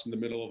Dallas in the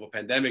middle of a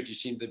pandemic? You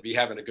seem to be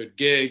having a good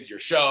gig, your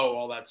show,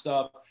 all that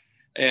stuff.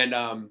 And,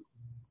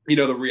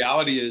 the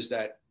reality is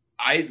that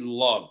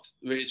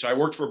so I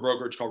worked for a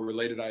brokerage called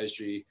Related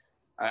ISG.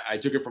 I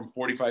took it from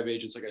 45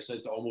 agents, like I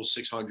said, to almost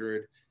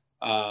 600.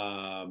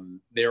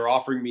 They were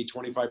offering me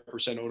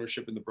 25%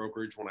 ownership in the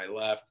brokerage when I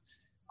left.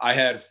 I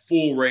had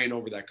full reign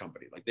over that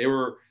company. Like they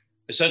were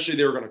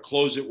going to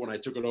close it when I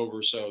took it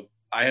over. So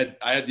I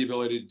had the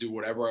ability to do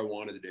whatever I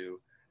wanted to do.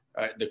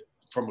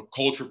 From a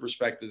culture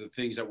perspective, the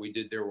things that we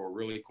did there were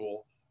really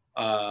cool.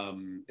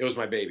 It was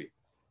my baby.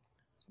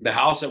 The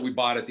house that we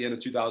bought at the end of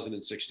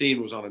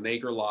 2016 was on an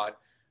acre lot.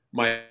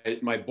 My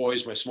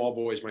boys, my small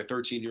boys, my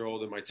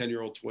 13-year-old and my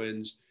 10-year-old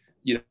twins,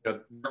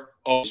 they're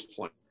always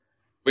playing.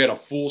 We had a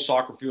full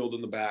soccer field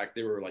in the back.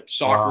 They were like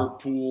soccer,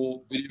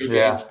 pool, video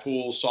games,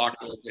 pool,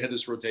 soccer. They had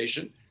this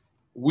rotation.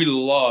 We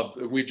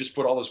just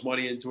put all this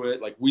money into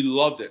it. Like we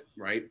loved it.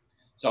 Right.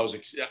 So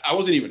I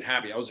wasn't even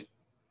happy. I was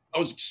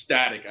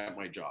ecstatic at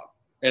my job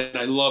and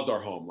I loved our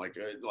home. Like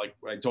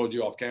I told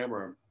you off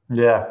camera.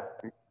 Yeah.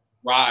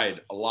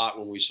 Cried a lot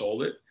when we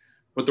sold it.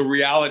 But the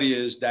reality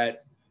is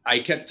that I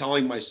kept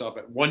telling myself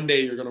that one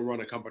day you're going to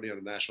run a company on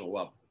a national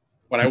level,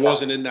 but I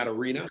wasn't in that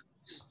arena.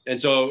 And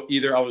so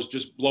either I was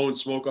just blowing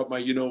smoke up my,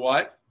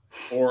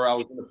 or I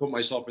was going to put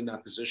myself in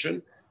that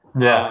position.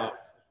 Yeah.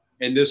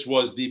 And this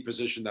was the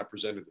position that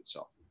presented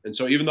itself. And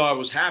so even though I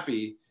was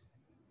happy,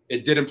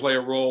 it didn't play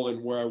a role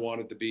in where I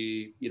wanted to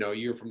be, a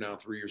year from now,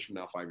 3 years from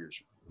now, 5 years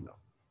from now.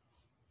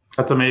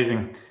 That's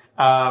amazing.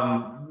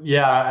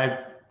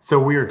 So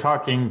we were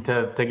talking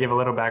to give a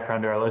little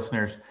background to our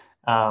listeners.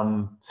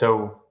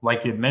 So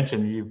like you'd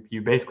mentioned,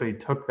 you basically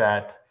took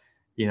that,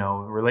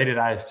 Related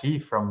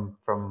ISG from,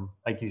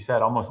 like you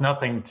said, almost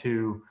nothing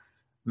to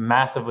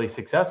massively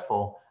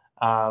successful.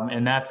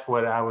 And that's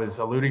what I was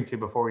alluding to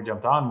before we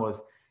jumped on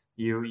was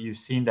you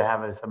seem to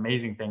have this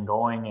amazing thing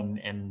going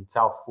in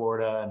South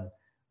Florida and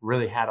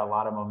really had a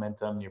lot of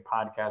momentum. Your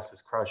podcast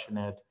is crushing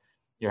it.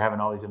 You're having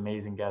all these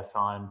amazing guests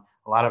on,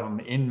 a lot of them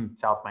in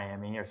South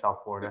Miami or South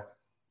Florida.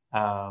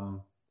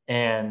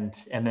 And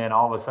then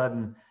all of a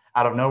sudden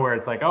out of nowhere,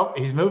 it's like, oh,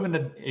 he's moving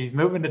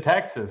to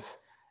Texas.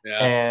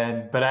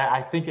 Yeah. But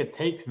I think it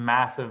takes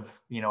massive,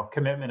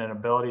 commitment and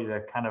ability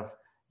to kind of,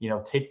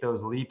 take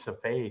those leaps of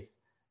faith.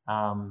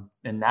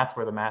 And that's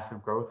where the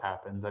massive growth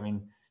happens. I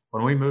mean,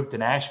 when we moved to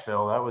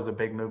Nashville, that was a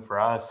big move for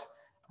us.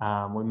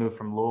 We moved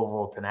from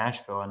Louisville to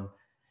Nashville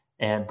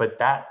but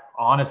that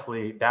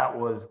honestly, that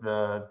was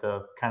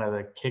the kind of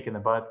the kick in the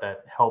butt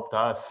that helped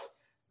us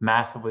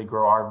massively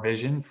grow our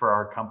vision for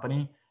our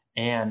company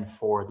and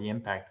for the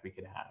impact we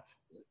could have.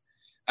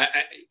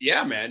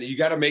 Yeah, man, you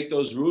got to make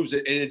those moves.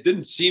 And it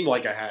didn't seem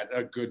like I had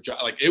a good job.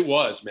 Like it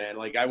was, man.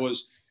 Like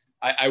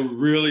I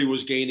really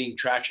was gaining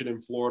traction in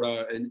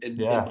Florida and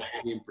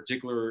in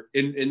particular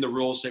in the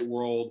real estate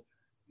world,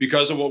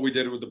 because of what we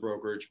did with the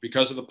brokerage,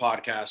 because of the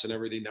podcast and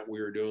everything that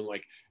we were doing,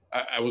 like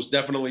I was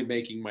definitely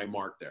making my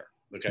mark there.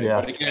 Okay.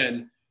 Yeah. But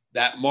again,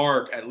 that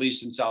mark, at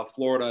least in South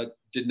Florida,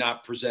 did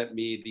not present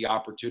me the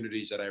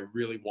opportunities that I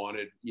really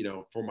wanted,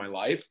 for my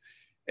life.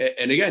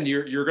 And again,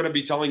 you're going to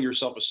be telling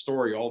yourself a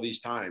story all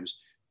these times.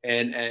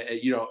 And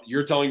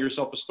you're telling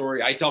yourself a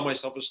story. I tell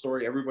myself a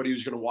story. Everybody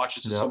who's going to watch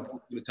this at some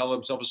point is going to tell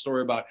himself a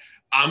story about,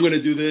 I'm going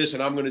to do this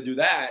and I'm going to do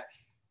that.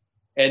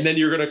 And then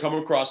you're going to come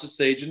across a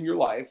stage in your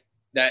life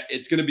that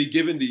it's going to be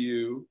given to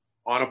you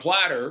on a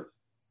platter.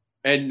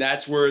 And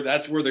that's where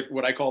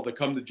what I call the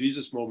come to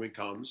Jesus moment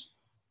comes.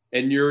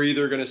 And you're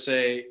either going to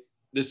say,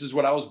 this is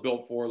what I was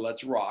built for,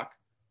 let's rock.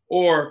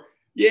 Or,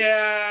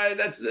 yeah,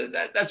 that's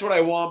what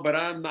I want, but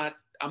I'm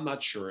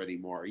not sure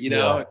anymore, and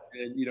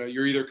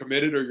you're either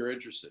committed or you're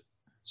interested.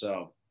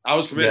 So I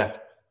was committed.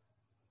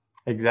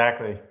 Yeah,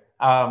 exactly.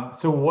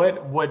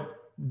 So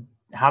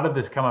how did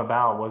this come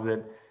about? Was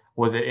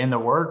it in the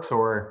works,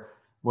 or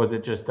was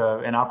it just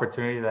an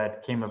opportunity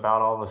that came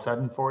about all of a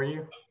sudden for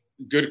you?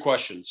 Good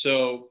question.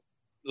 So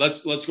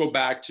let's go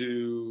back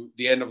to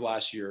the end of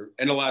last year.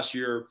 End of last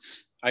year,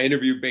 I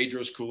interviewed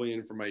Bedros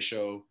Keuilian for my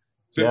show,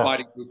 Fit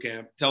Body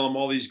Bootcamp, tell him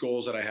all these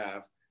goals that I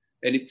have.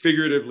 And he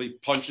figuratively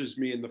punches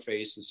me in the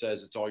face and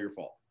says, it's all your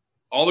fault.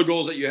 All the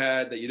goals that you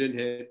had that you didn't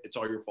hit, it's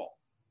all your fault.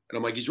 And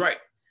I'm like, he's right.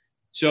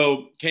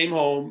 So came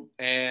home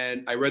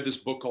and I read this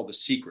book called The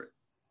Secret.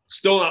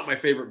 Still not my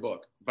favorite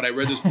book, but I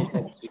read this book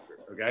called The Secret.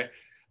 Okay.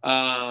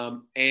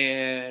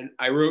 And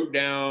I wrote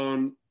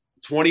down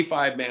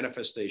 25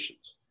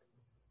 manifestations,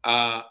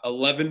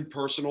 11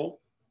 personal,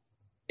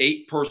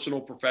 8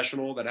 personal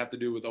professional that have to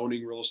do with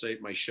owning real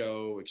estate, my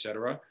show,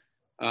 etc.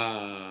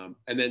 And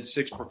then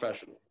 6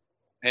 professional.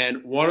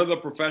 And one of the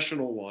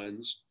professional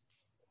ones,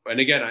 and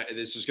again,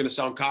 this is going to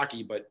sound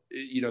cocky, but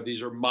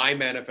these are my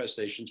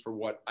manifestations for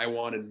what I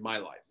want in my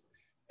life.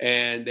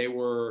 And they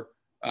were,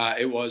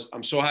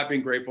 I'm so happy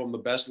and grateful. I'm the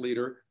best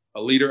leader,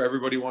 a leader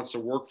everybody wants to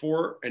work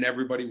for, and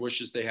everybody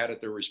wishes they had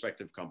at their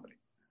respective company.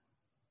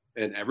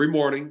 And every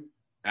morning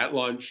at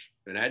lunch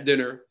and at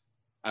dinner,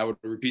 I would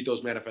repeat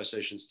those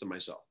manifestations to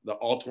myself,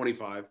 all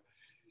 25.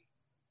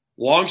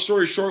 Long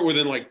story short,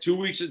 within like 2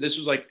 weeks, this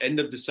was like end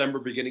of December,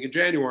 beginning of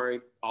January,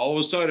 all of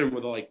a sudden,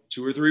 with like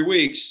 2 or 3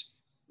 weeks,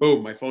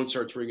 boom, my phone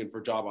starts ringing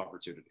for job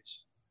opportunities.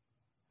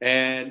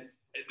 And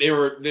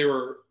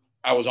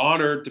I was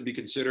honored to be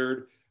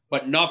considered,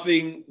 but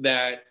nothing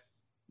that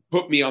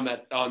put me on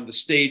the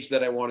stage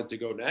that I wanted to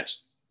go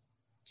next.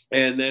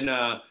 And then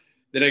I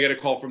get a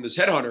call from this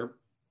headhunter.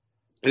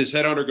 This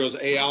headhunter goes,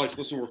 hey, Alex,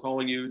 listen, we're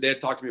calling you. They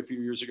had talked to me a few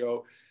years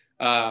ago.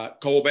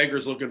 Coldwell Banker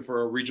is looking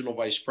for a regional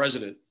vice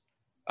president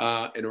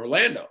in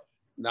Orlando.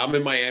 Now I'm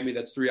in Miami.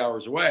 That's 3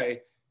 hours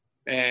away.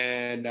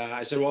 And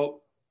I said,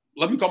 well,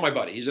 let me call my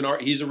buddy. He's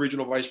a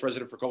regional vice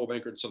president for Coldwell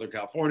Banker in Southern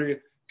California.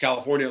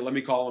 Let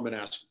me call him and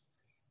ask him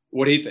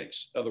what he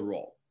thinks of the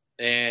role.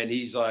 And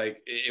he's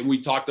like, and we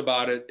talked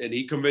about it, and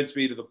he convinced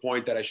me to the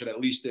point that I should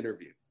at least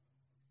interview.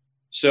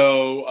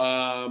 So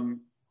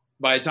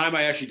by the time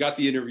I actually got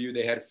the interview,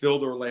 they had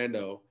filled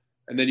Orlando,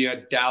 and then you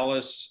had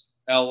Dallas,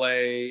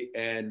 LA,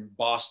 and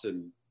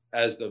Boston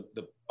as the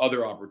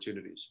other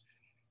opportunities.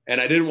 And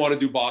I didn't want to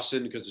do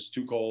Boston because it's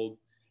too cold.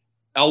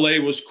 LA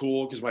was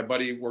cool because my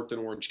buddy worked in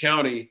Orange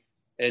County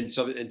and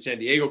in San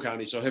Diego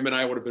County. So him and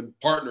I would have been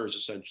partners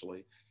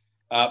essentially.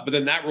 But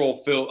then that role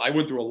filled, I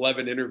went through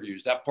 11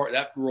 interviews. That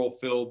role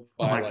filled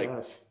by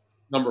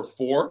number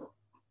 4.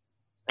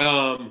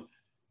 And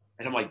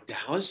I'm like,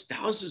 Dallas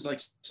is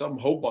like some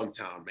ho-bunk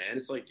town, man.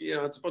 It's like,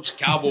 it's a bunch of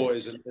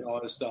cowboys and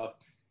all that stuff.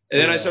 And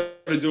then I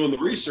started doing the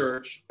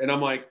research and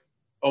I'm like,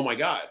 oh my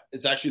God,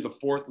 it's actually the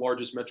 4th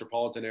largest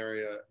metropolitan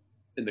area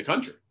in the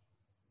country.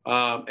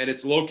 And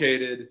it's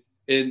located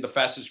in the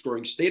fastest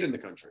growing state in the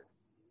country.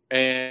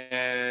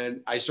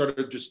 And I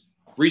started just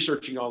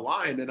researching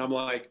online and I'm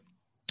like,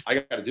 I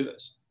got to do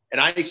this.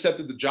 And I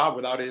accepted the job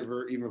without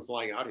ever even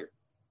flying out here.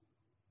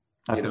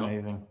 That's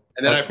amazing.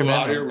 And then I flew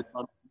out here.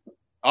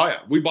 Oh yeah.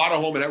 We bought a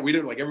home and we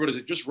didn't everybody's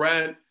like, just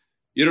rent.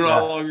 You don't know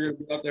how long you're going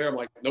to be out there. I'm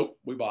like, nope,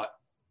 we bought.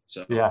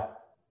 So yeah,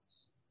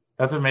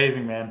 that's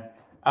amazing, man.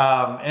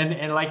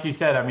 And like you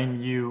said, I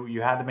mean,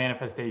 you had the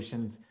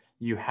manifestations,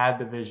 you had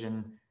the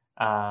vision,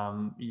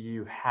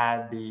 you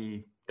had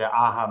the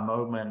aha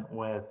moment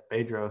with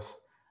Bedros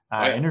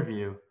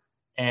interview,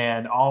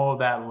 and all of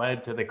that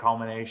led to the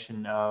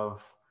culmination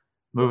of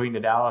moving to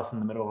Dallas in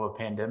the middle of a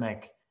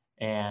pandemic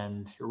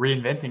and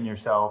reinventing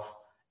yourself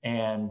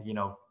and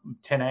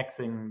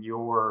 10xing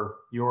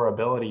your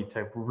ability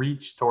to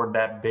reach toward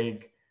that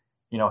big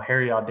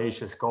hairy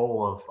audacious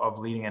goal of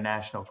leading a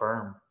national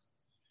firm.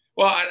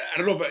 Well, I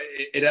don't know, but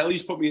it at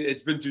least put me.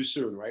 It's been too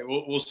soon, right?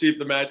 We'll see if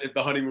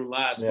the honeymoon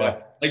lasts.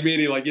 Yeah. But meaning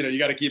you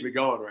got to keep it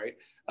going, right?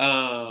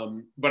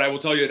 But I will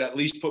tell you, it at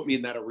least put me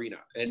in that arena.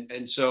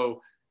 And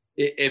so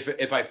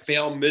if I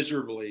fail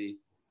miserably,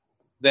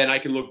 then I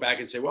can look back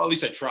and say, well, at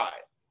least I tried.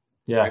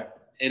 Yeah. Right?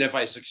 And if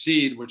I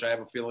succeed, which I have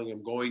a feeling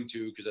I'm going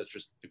to, because that's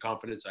just the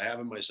confidence I have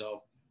in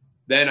myself,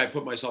 then I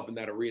put myself in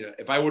that arena.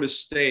 If I would have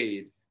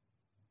stayed,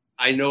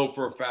 I know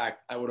for a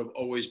fact I would have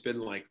always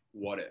been like,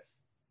 what if?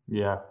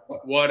 Yeah.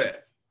 What if?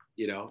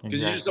 You know,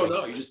 because you just don't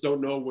Exactly. know. You just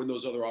don't know when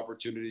those other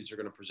opportunities are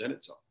going to present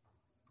itself.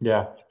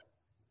 Yeah.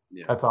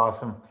 Yeah. That's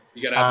awesome.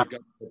 You got to have the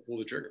guts to pull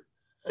the trigger.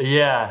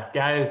 Yeah,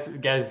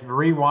 guys,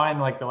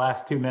 rewind like the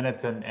last 2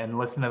 minutes and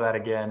listen to that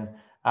again.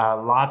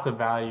 Lots of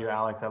value,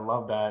 Alex. I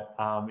love that.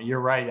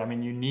 You're right. I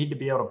mean, you need to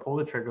be able to pull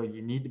the trigger.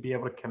 You need to be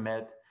able to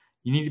commit.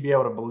 You need to be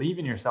able to believe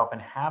in yourself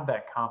and have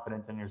that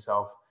confidence in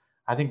yourself.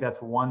 I think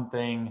that's one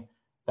thing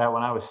that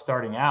when I was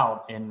starting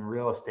out in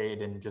real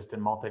estate and just in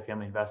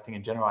multifamily investing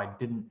in general, I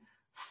didn't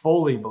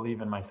fully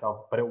believe in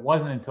myself. But it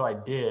wasn't until I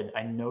did,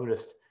 I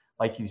noticed,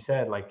 like you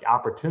said, like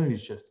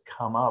opportunities just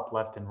come up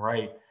left and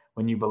right.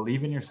 When you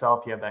believe in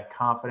yourself, you have that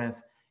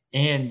confidence,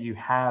 and you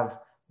have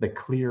the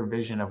clear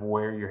vision of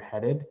where you're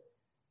headed,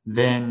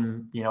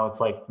 then it's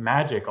like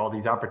magic. All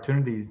these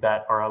opportunities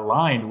that are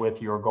aligned with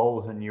your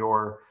goals and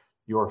your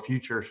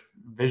future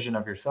vision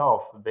of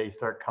yourself, they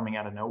start coming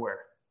out of nowhere.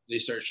 They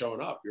start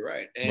showing up. You're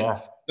right. And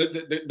Yeah.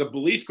 the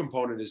belief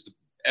component is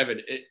Evan.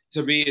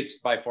 To me, it's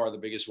by far the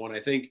biggest one. I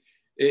think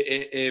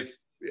if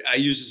I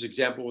use this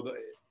example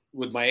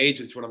with my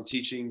agents when I'm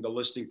teaching the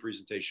listing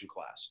presentation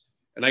class,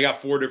 and I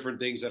got 4 different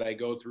things that I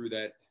go through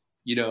that,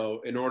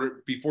 in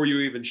order, before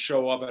you even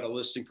show up at a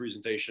listing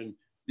presentation,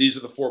 these are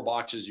the 4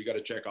 boxes you got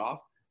to check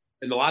off.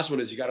 And the last one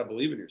is you got to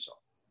believe in yourself.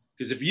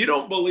 Because if you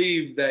don't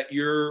believe that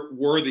you're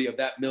worthy of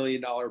that $1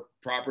 million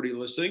property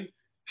listing,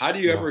 how do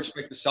you ever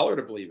expect the seller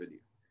to believe in you?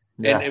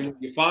 Yeah. And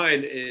what you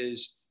find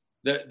is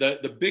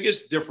the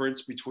biggest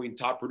difference between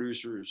top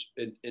producers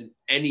in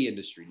any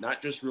industry,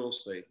 not just real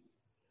estate,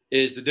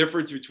 is the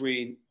difference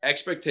between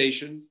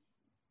expectation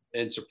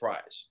and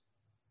surprise.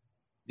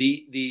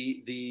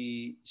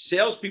 The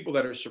salespeople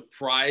that are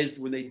surprised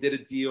when they did a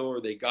deal or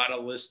they got a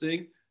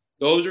listing,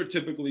 those are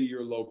typically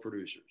your low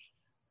producers.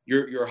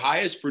 Your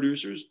highest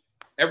producers,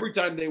 every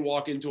time they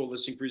walk into a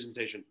listing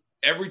presentation,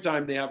 every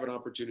time they have an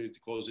opportunity to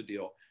close a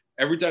deal,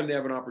 every time they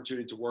have an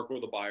opportunity to work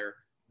with a buyer,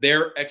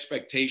 their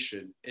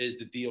expectation is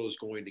the deal is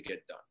going to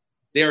get done.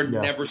 They are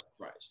never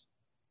surprised.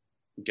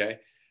 Okay.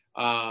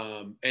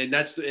 And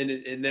that's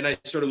and then I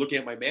started looking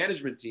at my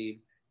management team,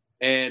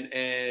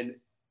 and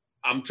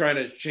I'm trying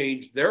to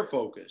change their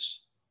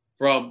focus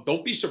from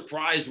don't be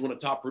surprised when a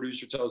top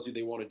producer tells you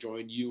they want to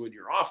join you in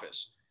your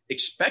office.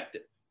 Expect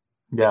it.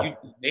 Yeah. You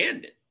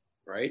demand it.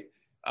 Right.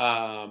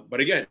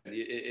 But again,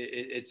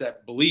 it's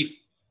that belief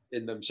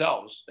in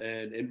themselves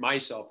and in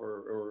myself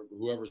or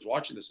whoever's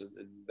watching this in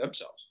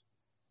themselves.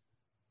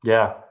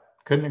 Yeah.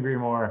 Couldn't agree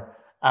more.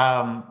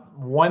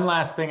 One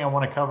last thing I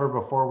want to cover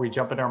before we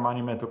jump into our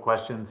monumental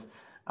questions.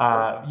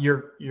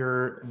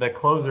 You're the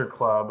Closer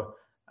Club.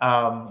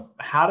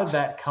 How did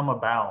that come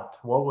about?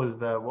 What was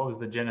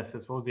the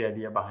genesis? What was the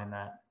idea behind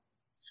that?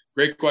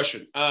 Great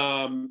question.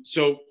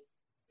 So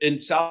in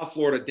South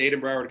Florida, Dade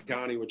and Broward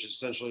County, which is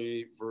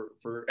essentially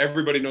for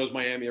everybody knows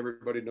Miami,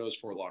 everybody knows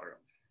Fort Lauderdale.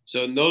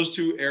 So in those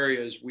 2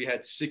 areas, we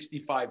had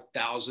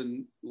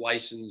 65,000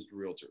 licensed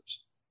realtors.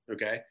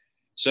 Okay.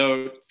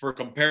 So for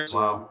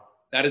comparison,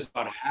 that is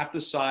about half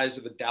the size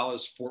of the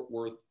Dallas-Fort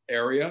Worth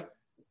area.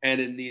 And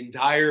in the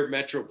entire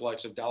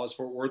metroplex of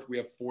Dallas-Fort Worth, we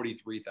have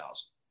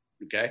 43,000.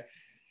 Okay.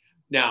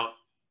 Now,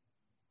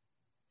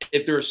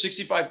 if there are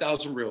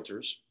 65,000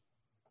 realtors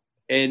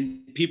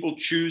and people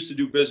choose to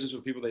do business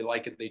with people they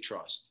like and they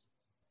trust,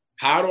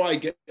 how do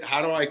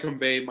I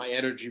convey my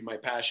energy, my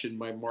passion,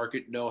 my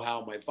market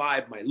know-how, my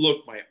vibe, my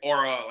look, my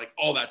aura, like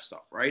all that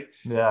stuff, right?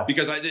 Yeah.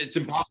 Because it's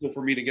impossible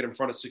for me to get in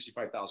front of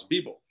 65,000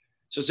 people.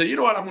 So I said, you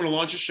know what? I'm going to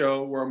launch a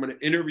show where I'm going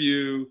to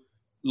interview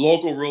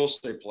local real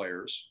estate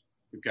players,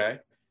 okay?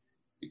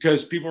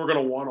 Because people are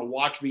going to want to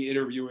watch me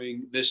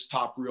interviewing this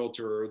top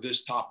realtor or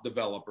this top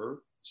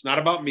developer. It's not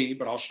about me,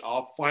 but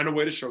I'll find a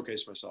way to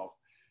showcase myself.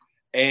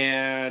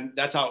 And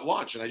that's how it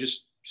launched. And I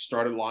just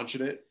started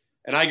launching it.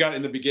 And I got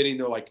in the beginning,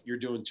 they're like, you're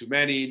doing too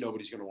many.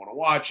 Nobody's going to want to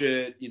watch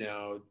it.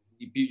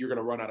 You're going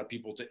to run out of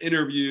people to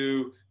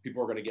interview.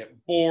 People are going to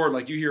get bored.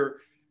 Like you hear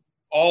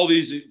all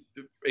these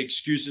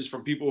excuses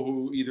from people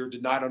who either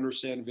did not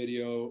understand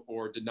video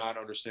or did not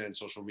understand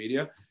social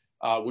media,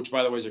 which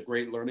by the way is a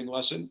great learning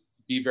lesson.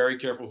 Be very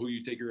careful who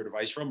you take your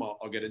advice from.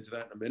 I'll get into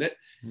that in a minute.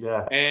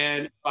 Yeah.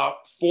 And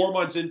 4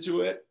 months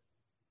into it,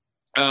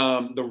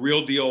 the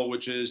Real Deal,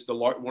 which is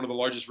one of the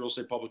largest real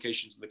estate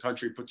publications in the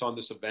country, puts on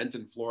this event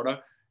in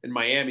Florida, in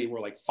Miami,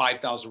 where like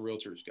 5,000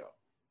 realtors go.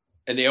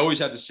 And they always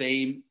have the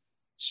same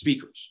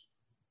speakers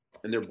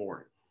and they're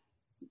boring.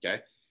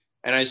 Okay.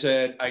 And I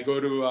said, I go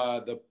to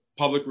the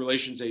public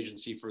relations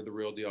agency for the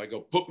Real Deal. I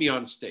go, put me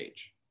on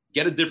stage,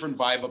 get a different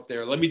vibe up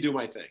there. Let me do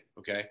my thing.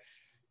 Okay.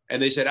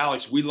 And they said,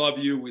 Alex, we love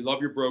you. We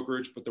love your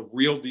brokerage, but the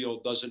Real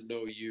Deal doesn't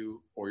know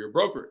you or your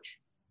brokerage.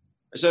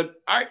 I said,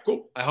 all right,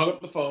 cool. I hung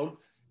up the phone.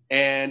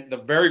 And the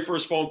very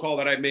first phone call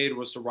that I made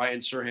was to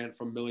Ryan Serhant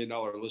from $1 Million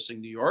Listing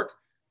New York.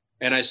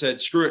 And I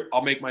said, screw it.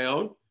 I'll make my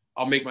own.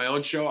 I'll make my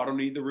own show. I don't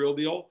need the Real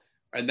Deal.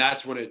 And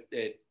that's when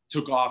it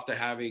took off to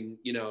having,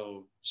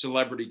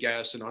 celebrity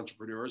guests and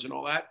entrepreneurs and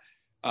all that.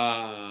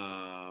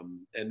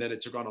 And then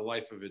it took on a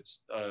life of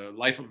its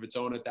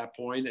own at that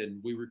point,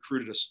 and we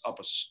recruited up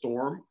a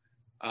storm.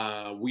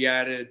 We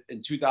added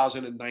in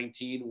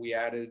 2019, we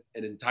added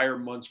an entire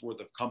month's worth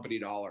of company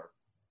dollar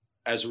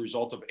as a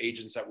result of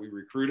agents that we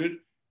recruited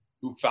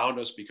who found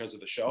us because of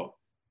the show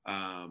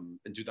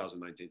in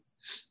 2019.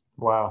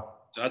 Wow.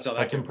 So that's how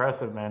that's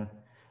impressive, man.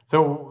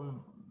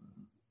 So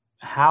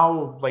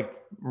how, like,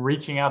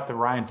 reaching out to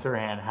Ryan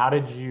Serhant, how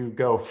did you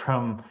go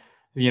from,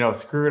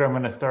 screw it, I'm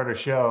going to start a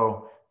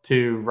show,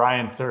 to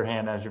Ryan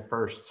Serhant as your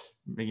first,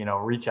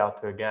 reach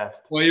out to a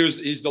guest? Well,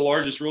 he's the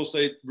largest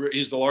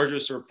he's the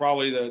largest, or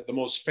probably the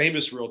most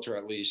famous realtor,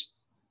 at least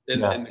in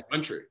the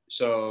country.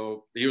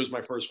 So he was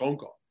my first phone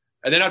call.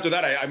 And then after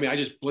that, I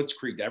just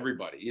blitzkrieged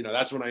everybody.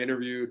 That's when I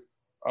interviewed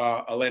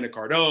Elena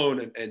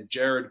Cardone and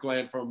Jared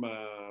Glenn from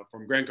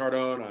Grant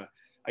Cardone.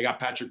 I got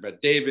Patrick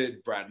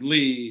Bet-David, Brad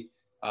Lee.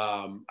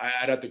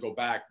 I'd have to go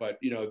back, but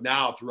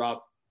now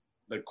throughout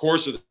the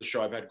course of the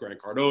show, I've had Grant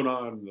Cardone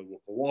on, the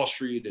Wolf of Wall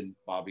Street, and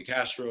Bobby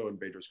Castro and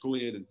Bedros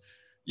Keuilian, and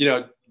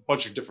a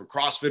bunch of different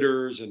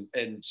CrossFitters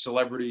and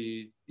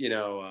celebrity,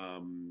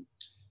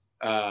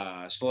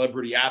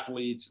 celebrity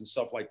athletes and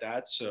stuff like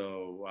that.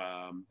 So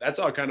that's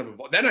how it kind of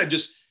evolved. Then I'm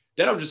just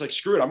like,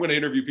 screw it, I'm going to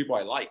interview people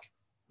I like.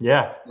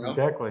 Yeah,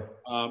 exactly.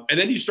 And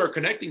then you start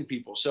connecting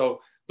people.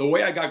 So the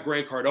way I got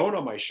Grant Cardone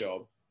on my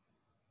show,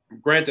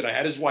 granted, I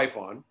had his wife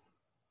on.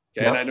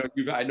 Okay. Yep.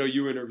 And I know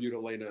you interviewed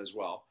Elena as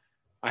well.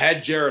 I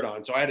had Jared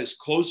on. So I had his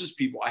closest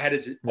people. I had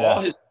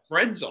all his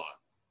friends on.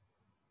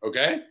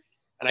 Okay.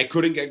 And I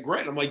couldn't get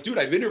Grant. I'm like, dude,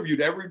 I've interviewed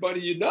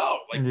everybody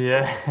Like,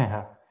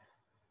 yeah.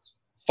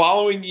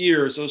 Following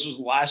year, so this was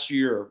last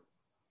year,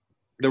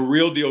 The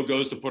Real Deal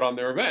goes to put on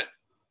their event.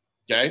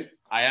 Okay.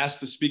 I asked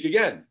to speak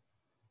again.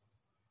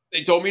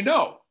 They told me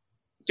no.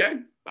 Okay.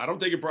 I don't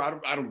take it.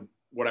 I don't,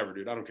 whatever,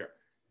 dude. I don't care.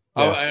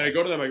 Yeah. And I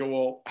go to them. I go,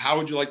 well, how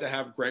would you like to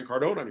have Grant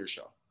Cardone on your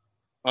show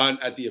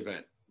at the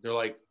event? They're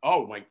like,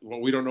 oh,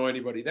 well, we don't know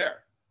anybody there.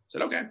 I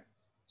said, okay.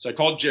 So I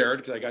called Jared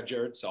because I got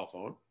Jared's cell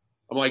phone.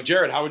 I'm like,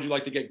 Jared, how would you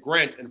like to get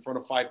Grant in front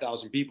of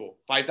 5,000 people,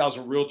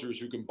 5,000 realtors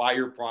who can buy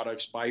your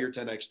products, buy your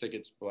 10X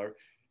tickets?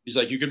 He's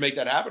like, you can make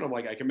that happen. I'm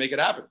like, I can make it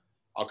happen.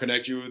 I'll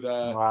connect you with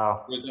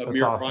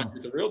Amir Khan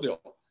with The Real Deal.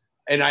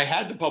 And I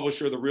had the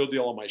publisher of The Real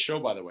Deal on my show,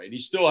 by the way, and he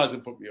still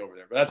hasn't put me over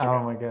there. But that's okay.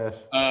 Oh my gosh.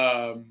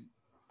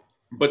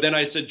 But then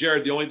I said,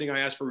 Jared, the only thing I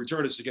asked for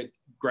return is to get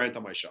Grant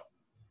on my show.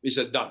 He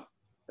said, done.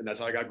 And that's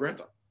how I got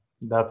Grant on.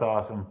 That's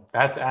awesome.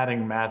 That's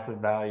adding massive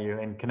value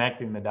and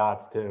connecting the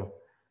dots too.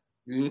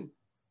 Mm-hmm.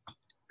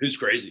 It was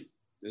crazy.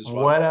 It was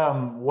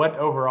fun. What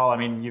overall, I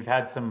mean, you've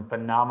had some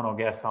phenomenal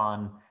guests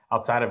on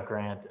outside of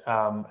Grant.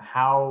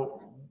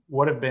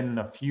 What have been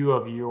a few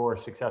of your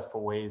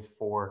successful ways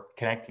for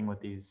connecting with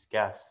these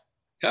guests?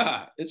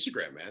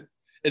 Instagram, man.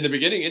 In the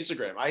beginning,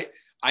 Instagram. I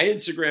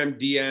Instagram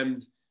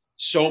DM'd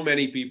so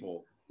many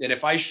people. And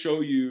if I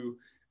show you,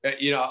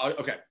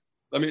 okay,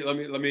 let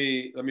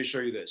me show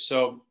you this.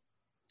 So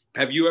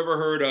have you ever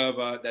heard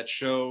of that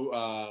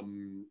show,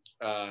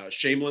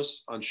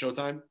 Shameless on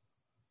Showtime?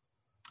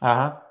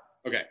 Uh-huh.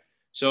 Okay.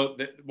 So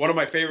one of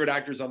my favorite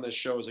actors on this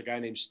show is a guy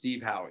named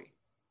Steve Howey.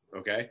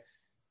 Okay.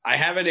 I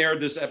haven't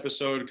aired this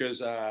episode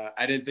because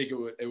I didn't think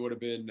it would have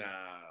been,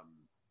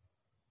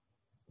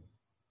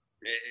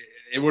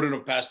 it wouldn't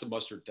have passed the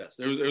mustard test.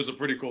 It was a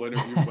pretty cool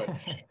interview, but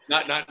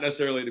not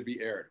necessarily to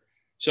be aired.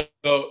 So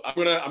I'm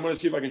gonna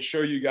see if I can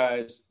show you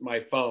guys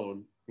my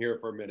phone here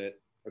for a minute,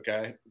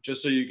 okay?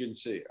 Just so you can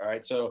see. All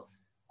right. So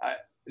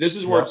this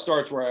is where it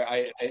starts, where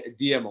I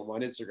DM them on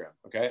Instagram.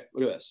 Okay.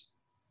 Look at this.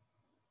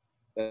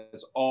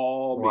 That's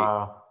all me.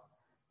 Wow.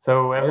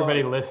 So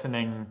everybody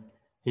listening,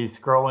 he's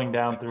scrolling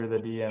down through the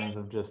DMs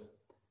of just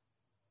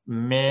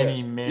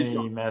many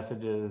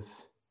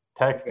messages,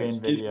 text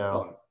and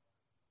video.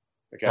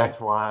 Okay. That's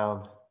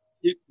wild.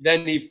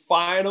 Then he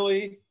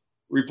finally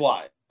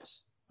replies.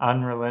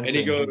 Unrelenting,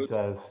 and he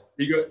says.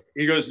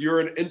 He goes, you're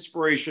an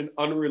inspiration,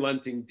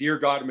 unrelenting. Dear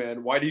God,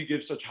 man, why do you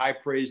give such high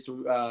praise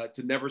to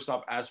never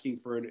stop asking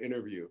for an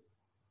interview?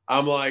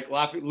 I'm like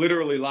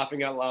literally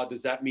laughing out loud.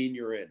 Does that mean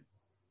you're in?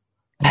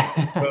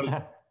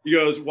 He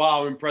goes,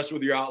 wow, I'm impressed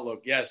with your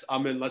outlook. Yes,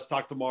 I'm in. Let's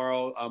talk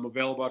tomorrow. I'm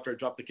available after I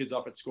drop the kids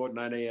off at school at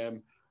 9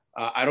 a.m.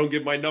 I don't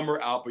give my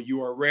number out, but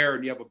you are rare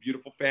and you have a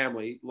beautiful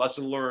family.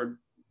 Lesson learned.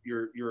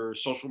 Your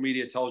social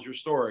media tells your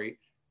story.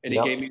 And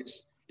he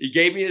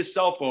gave me his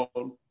cell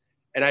phone.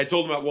 And I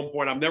told him at one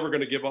point, I'm never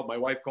going to give up. My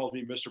wife calls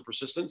me Mr.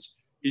 Persistence.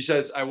 He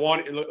says, I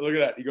want, look at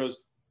that. He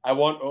goes, I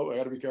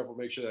got to be careful,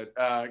 make sure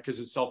that, because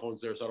his cell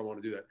phone's there, so I don't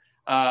want to do that.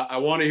 I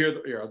want to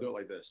hear, here, I'll do it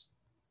like this.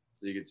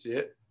 So you can see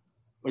it.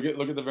 Look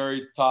at the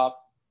very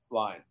top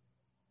line.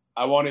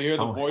 I want to hear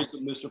the voice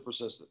of Mr.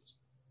 Persistence.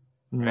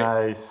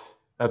 Right? Nice.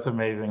 That's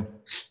amazing.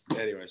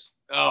 Anyways.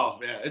 Oh,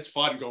 man. It's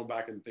fun going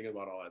back and thinking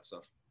about all that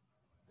stuff.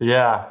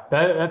 Yeah.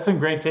 That's some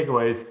great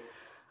takeaways.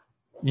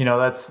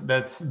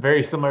 That's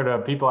very similar to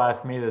people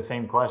ask me the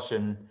same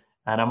question.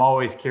 And I'm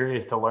always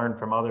curious to learn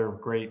from other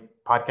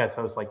great podcast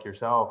hosts like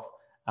yourself.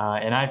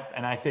 And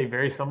I say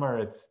very similar.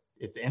 It's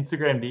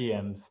Instagram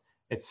DMs.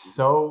 It's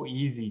so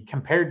easy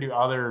compared to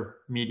other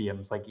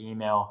mediums like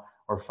email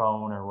or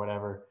phone or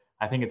whatever.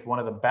 I think it's one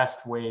of the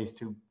best ways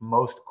to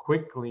most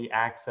quickly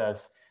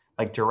access,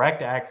 like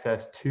direct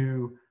access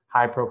to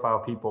high profile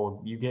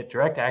people. You get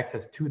direct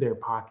access to their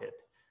pocket.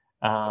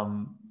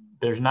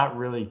 There's not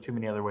really too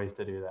many other ways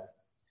to do that.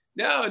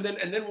 No, and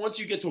then once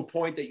you get to a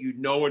point that you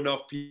know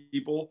enough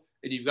people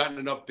and you've gotten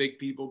enough big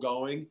people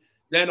going,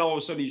 then all of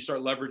a sudden you start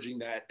leveraging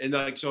that. And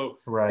like, so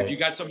right. If you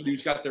got somebody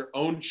who's got their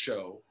own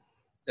show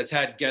that's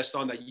had guests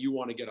on that you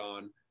want to get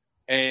on,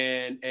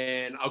 and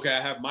okay, I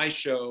have my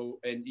show,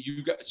 and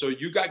you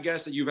got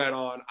guests that you've had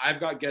on, I've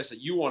got guests that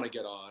you want to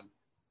get on.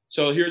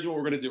 So here's what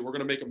we're going to do. We're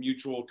going to make a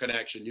mutual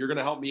connection. You're going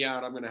to help me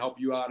out. I'm going to help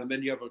you out. And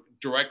then you have a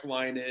direct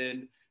line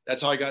in.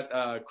 That's how I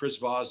got Chris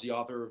Voss, the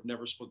author of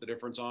Never Split the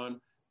Difference,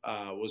 on,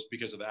 was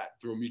because of that,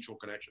 through a mutual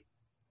connection.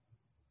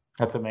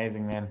 That's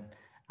amazing, man.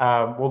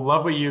 We'll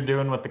love what you're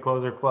doing with the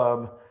Closer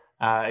Club.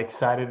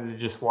 Excited to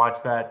just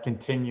watch that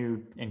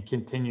continue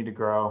to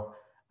grow.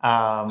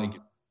 Thank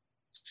you.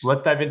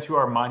 Let's dive into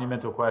our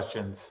monumental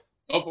questions.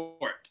 Go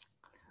for it.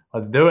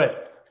 Let's do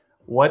it.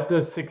 What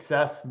does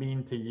success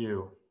mean to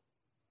you?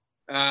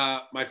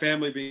 My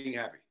family being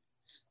happy,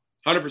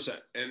 100%.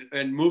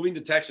 And moving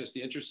to Texas,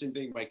 the interesting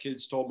thing, my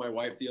kids told my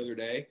wife the other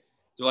day,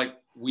 they're like,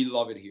 we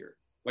love it here.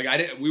 Like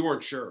we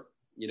weren't sure,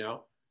 you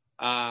know.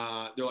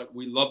 They're like,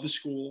 we love the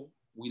school,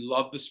 we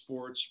love the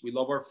sports, we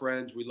love our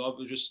friends, we love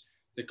just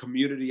the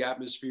community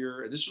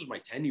atmosphere. And this was my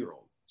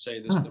 10-year-old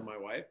saying this to my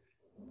wife.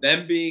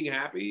 Them being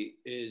happy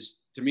is,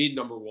 to me,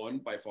 number one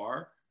by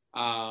far.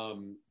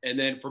 And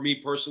then for me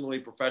personally,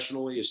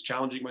 professionally, is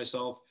challenging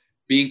myself,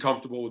 being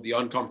comfortable with the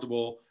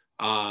uncomfortable,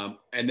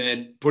 and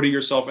then putting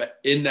yourself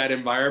in that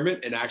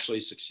environment and actually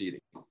succeeding.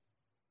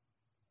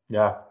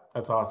 Yeah,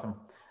 that's awesome.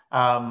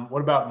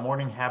 What about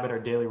morning habit or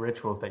daily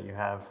rituals that you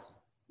have?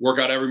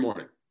 Workout every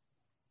morning.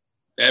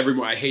 Every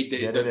morning. I hate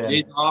the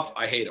days off.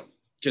 I hate them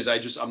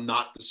because I'm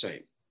not the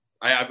same.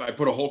 I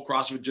put a whole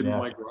CrossFit gym in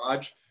my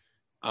garage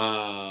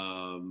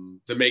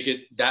to make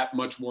it that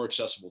much more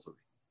accessible to me.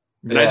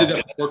 And I did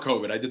that before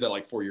COVID. I did that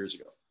like 4 years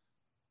ago.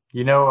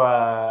 You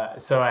know,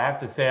 so I have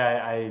to say,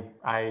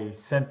 I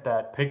sent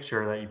that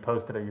picture that you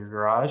posted of your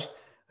garage.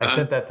 I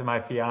sent that to my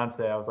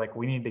fiance. I was like,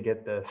 we need to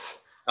get this.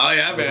 Oh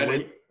yeah,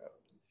 man.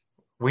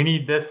 We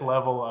need this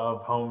level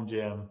of home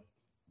gym.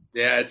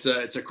 Yeah, it's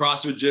a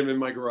CrossFit gym in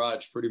my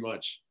garage, pretty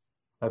much.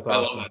 That's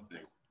awesome. I love that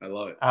thing. I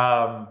love it.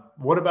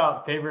 What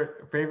about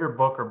favorite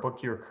book or book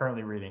you're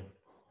currently reading?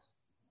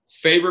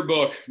 Favorite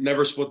book,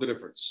 Never Split the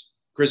Difference.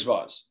 Chris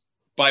Voss,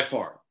 by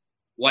far,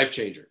 life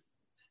changer.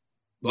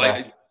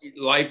 Life.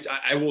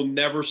 I will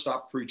never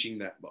stop preaching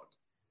that book,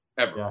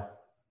 ever.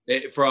 Yeah.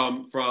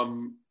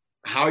 From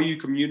how you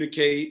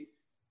communicate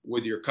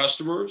with your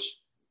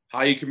customers,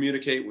 how you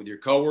communicate with your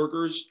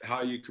coworkers,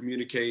 how you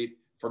communicate,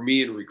 for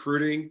me, in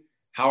recruiting,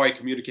 how I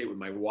communicate with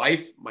my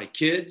wife, my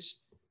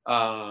kids.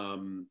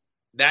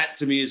 That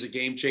to me is a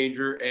game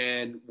changer.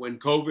 And when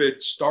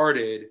COVID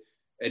started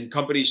and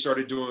companies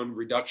started doing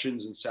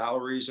reductions in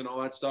salaries and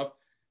all that stuff,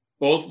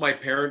 both my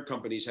parent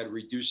companies had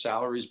reduced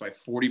salaries by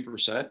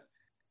 40%.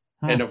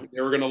 And if they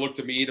were going to look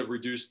to me to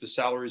reduce the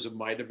salaries of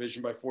my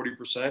division by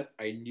 40%,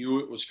 I knew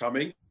it was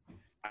coming.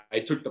 I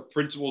took the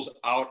principles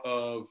out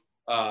of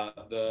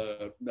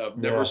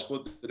Never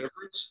Split the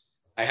Difference.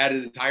 I had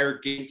an entire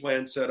game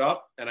plan set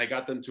up, and I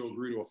got them to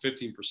agree to a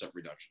 15%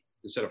 reduction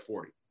instead of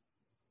 40.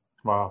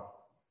 Wow.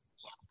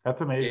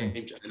 That's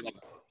amazing.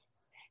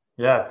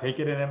 Yeah, take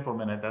it and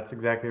implement it. That's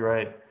exactly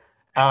right.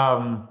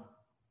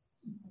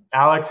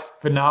 Alex,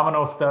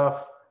 phenomenal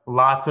stuff.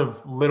 Lots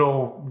of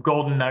little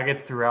golden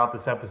nuggets throughout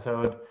this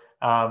episode.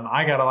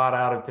 I got a lot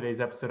out of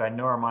today's episode. I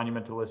know our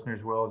Monumental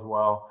listeners will as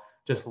well.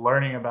 Just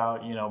learning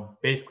about,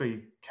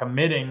 basically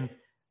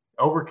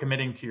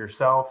overcommitting to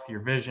yourself,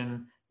 your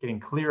vision, getting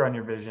clear on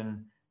your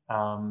vision,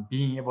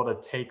 being able to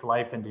take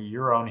life into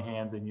your own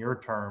hands in your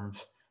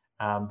terms,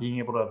 being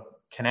able to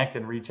connect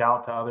and reach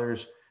out to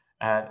others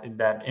at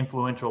that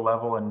influential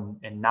level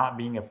and not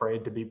being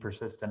afraid to be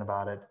persistent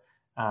about it.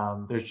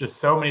 There's just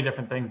so many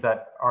different things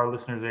that our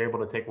listeners are able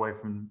to take away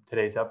from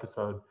today's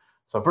episode.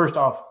 So first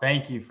off,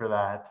 thank you for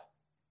that.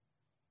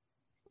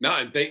 No,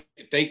 and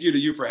thank you to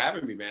you for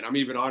having me, man. I'm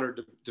even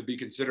honored to be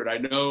considered. I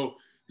know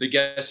the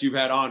guests you've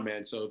had on,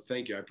 man. So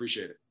thank you. I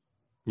appreciate it.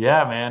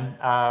 Yeah, man.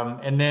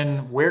 And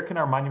then where can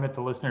our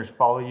Monumental listeners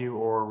follow you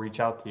or reach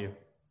out to you?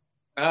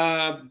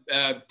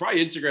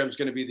 Probably Instagram is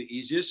going to be the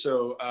easiest.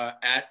 So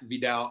at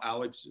Vidal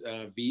Alex,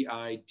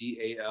 VIDALALEX.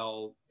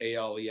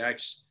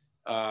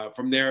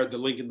 From there, the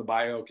link in the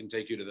bio can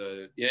take you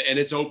to and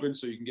it's open,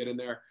 so you can get in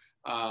there.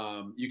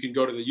 You can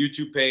go to the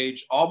YouTube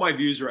page. All my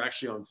views are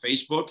actually on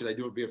Facebook because I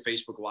do it via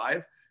Facebook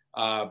Live.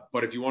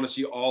 But if you want to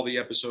see all the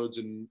episodes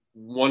in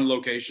one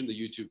location, the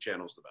YouTube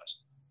channel is the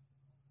best.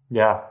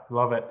 Yeah,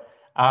 love it.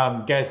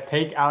 Guys,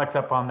 take Alex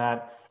up on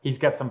that. He's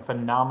got some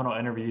phenomenal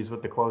interviews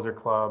with the Closer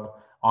Club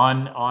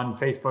on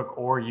Facebook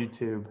or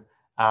YouTube.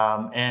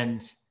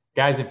 And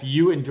guys, if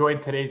you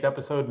enjoyed today's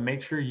episode,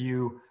 make sure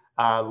you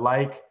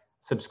like,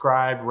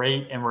 subscribe,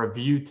 rate, and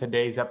review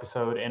today's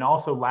episode. And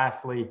also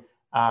lastly,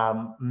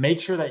 Make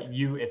sure that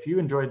if you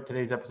enjoyed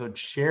today's episode,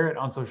 share it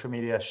on social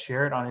media,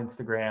 share it on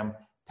Instagram,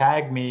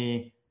 tag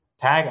me,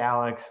 tag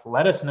Alex,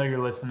 let us know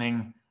you're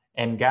listening.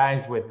 And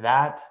guys, with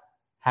that,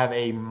 have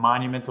a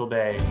monumental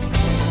day.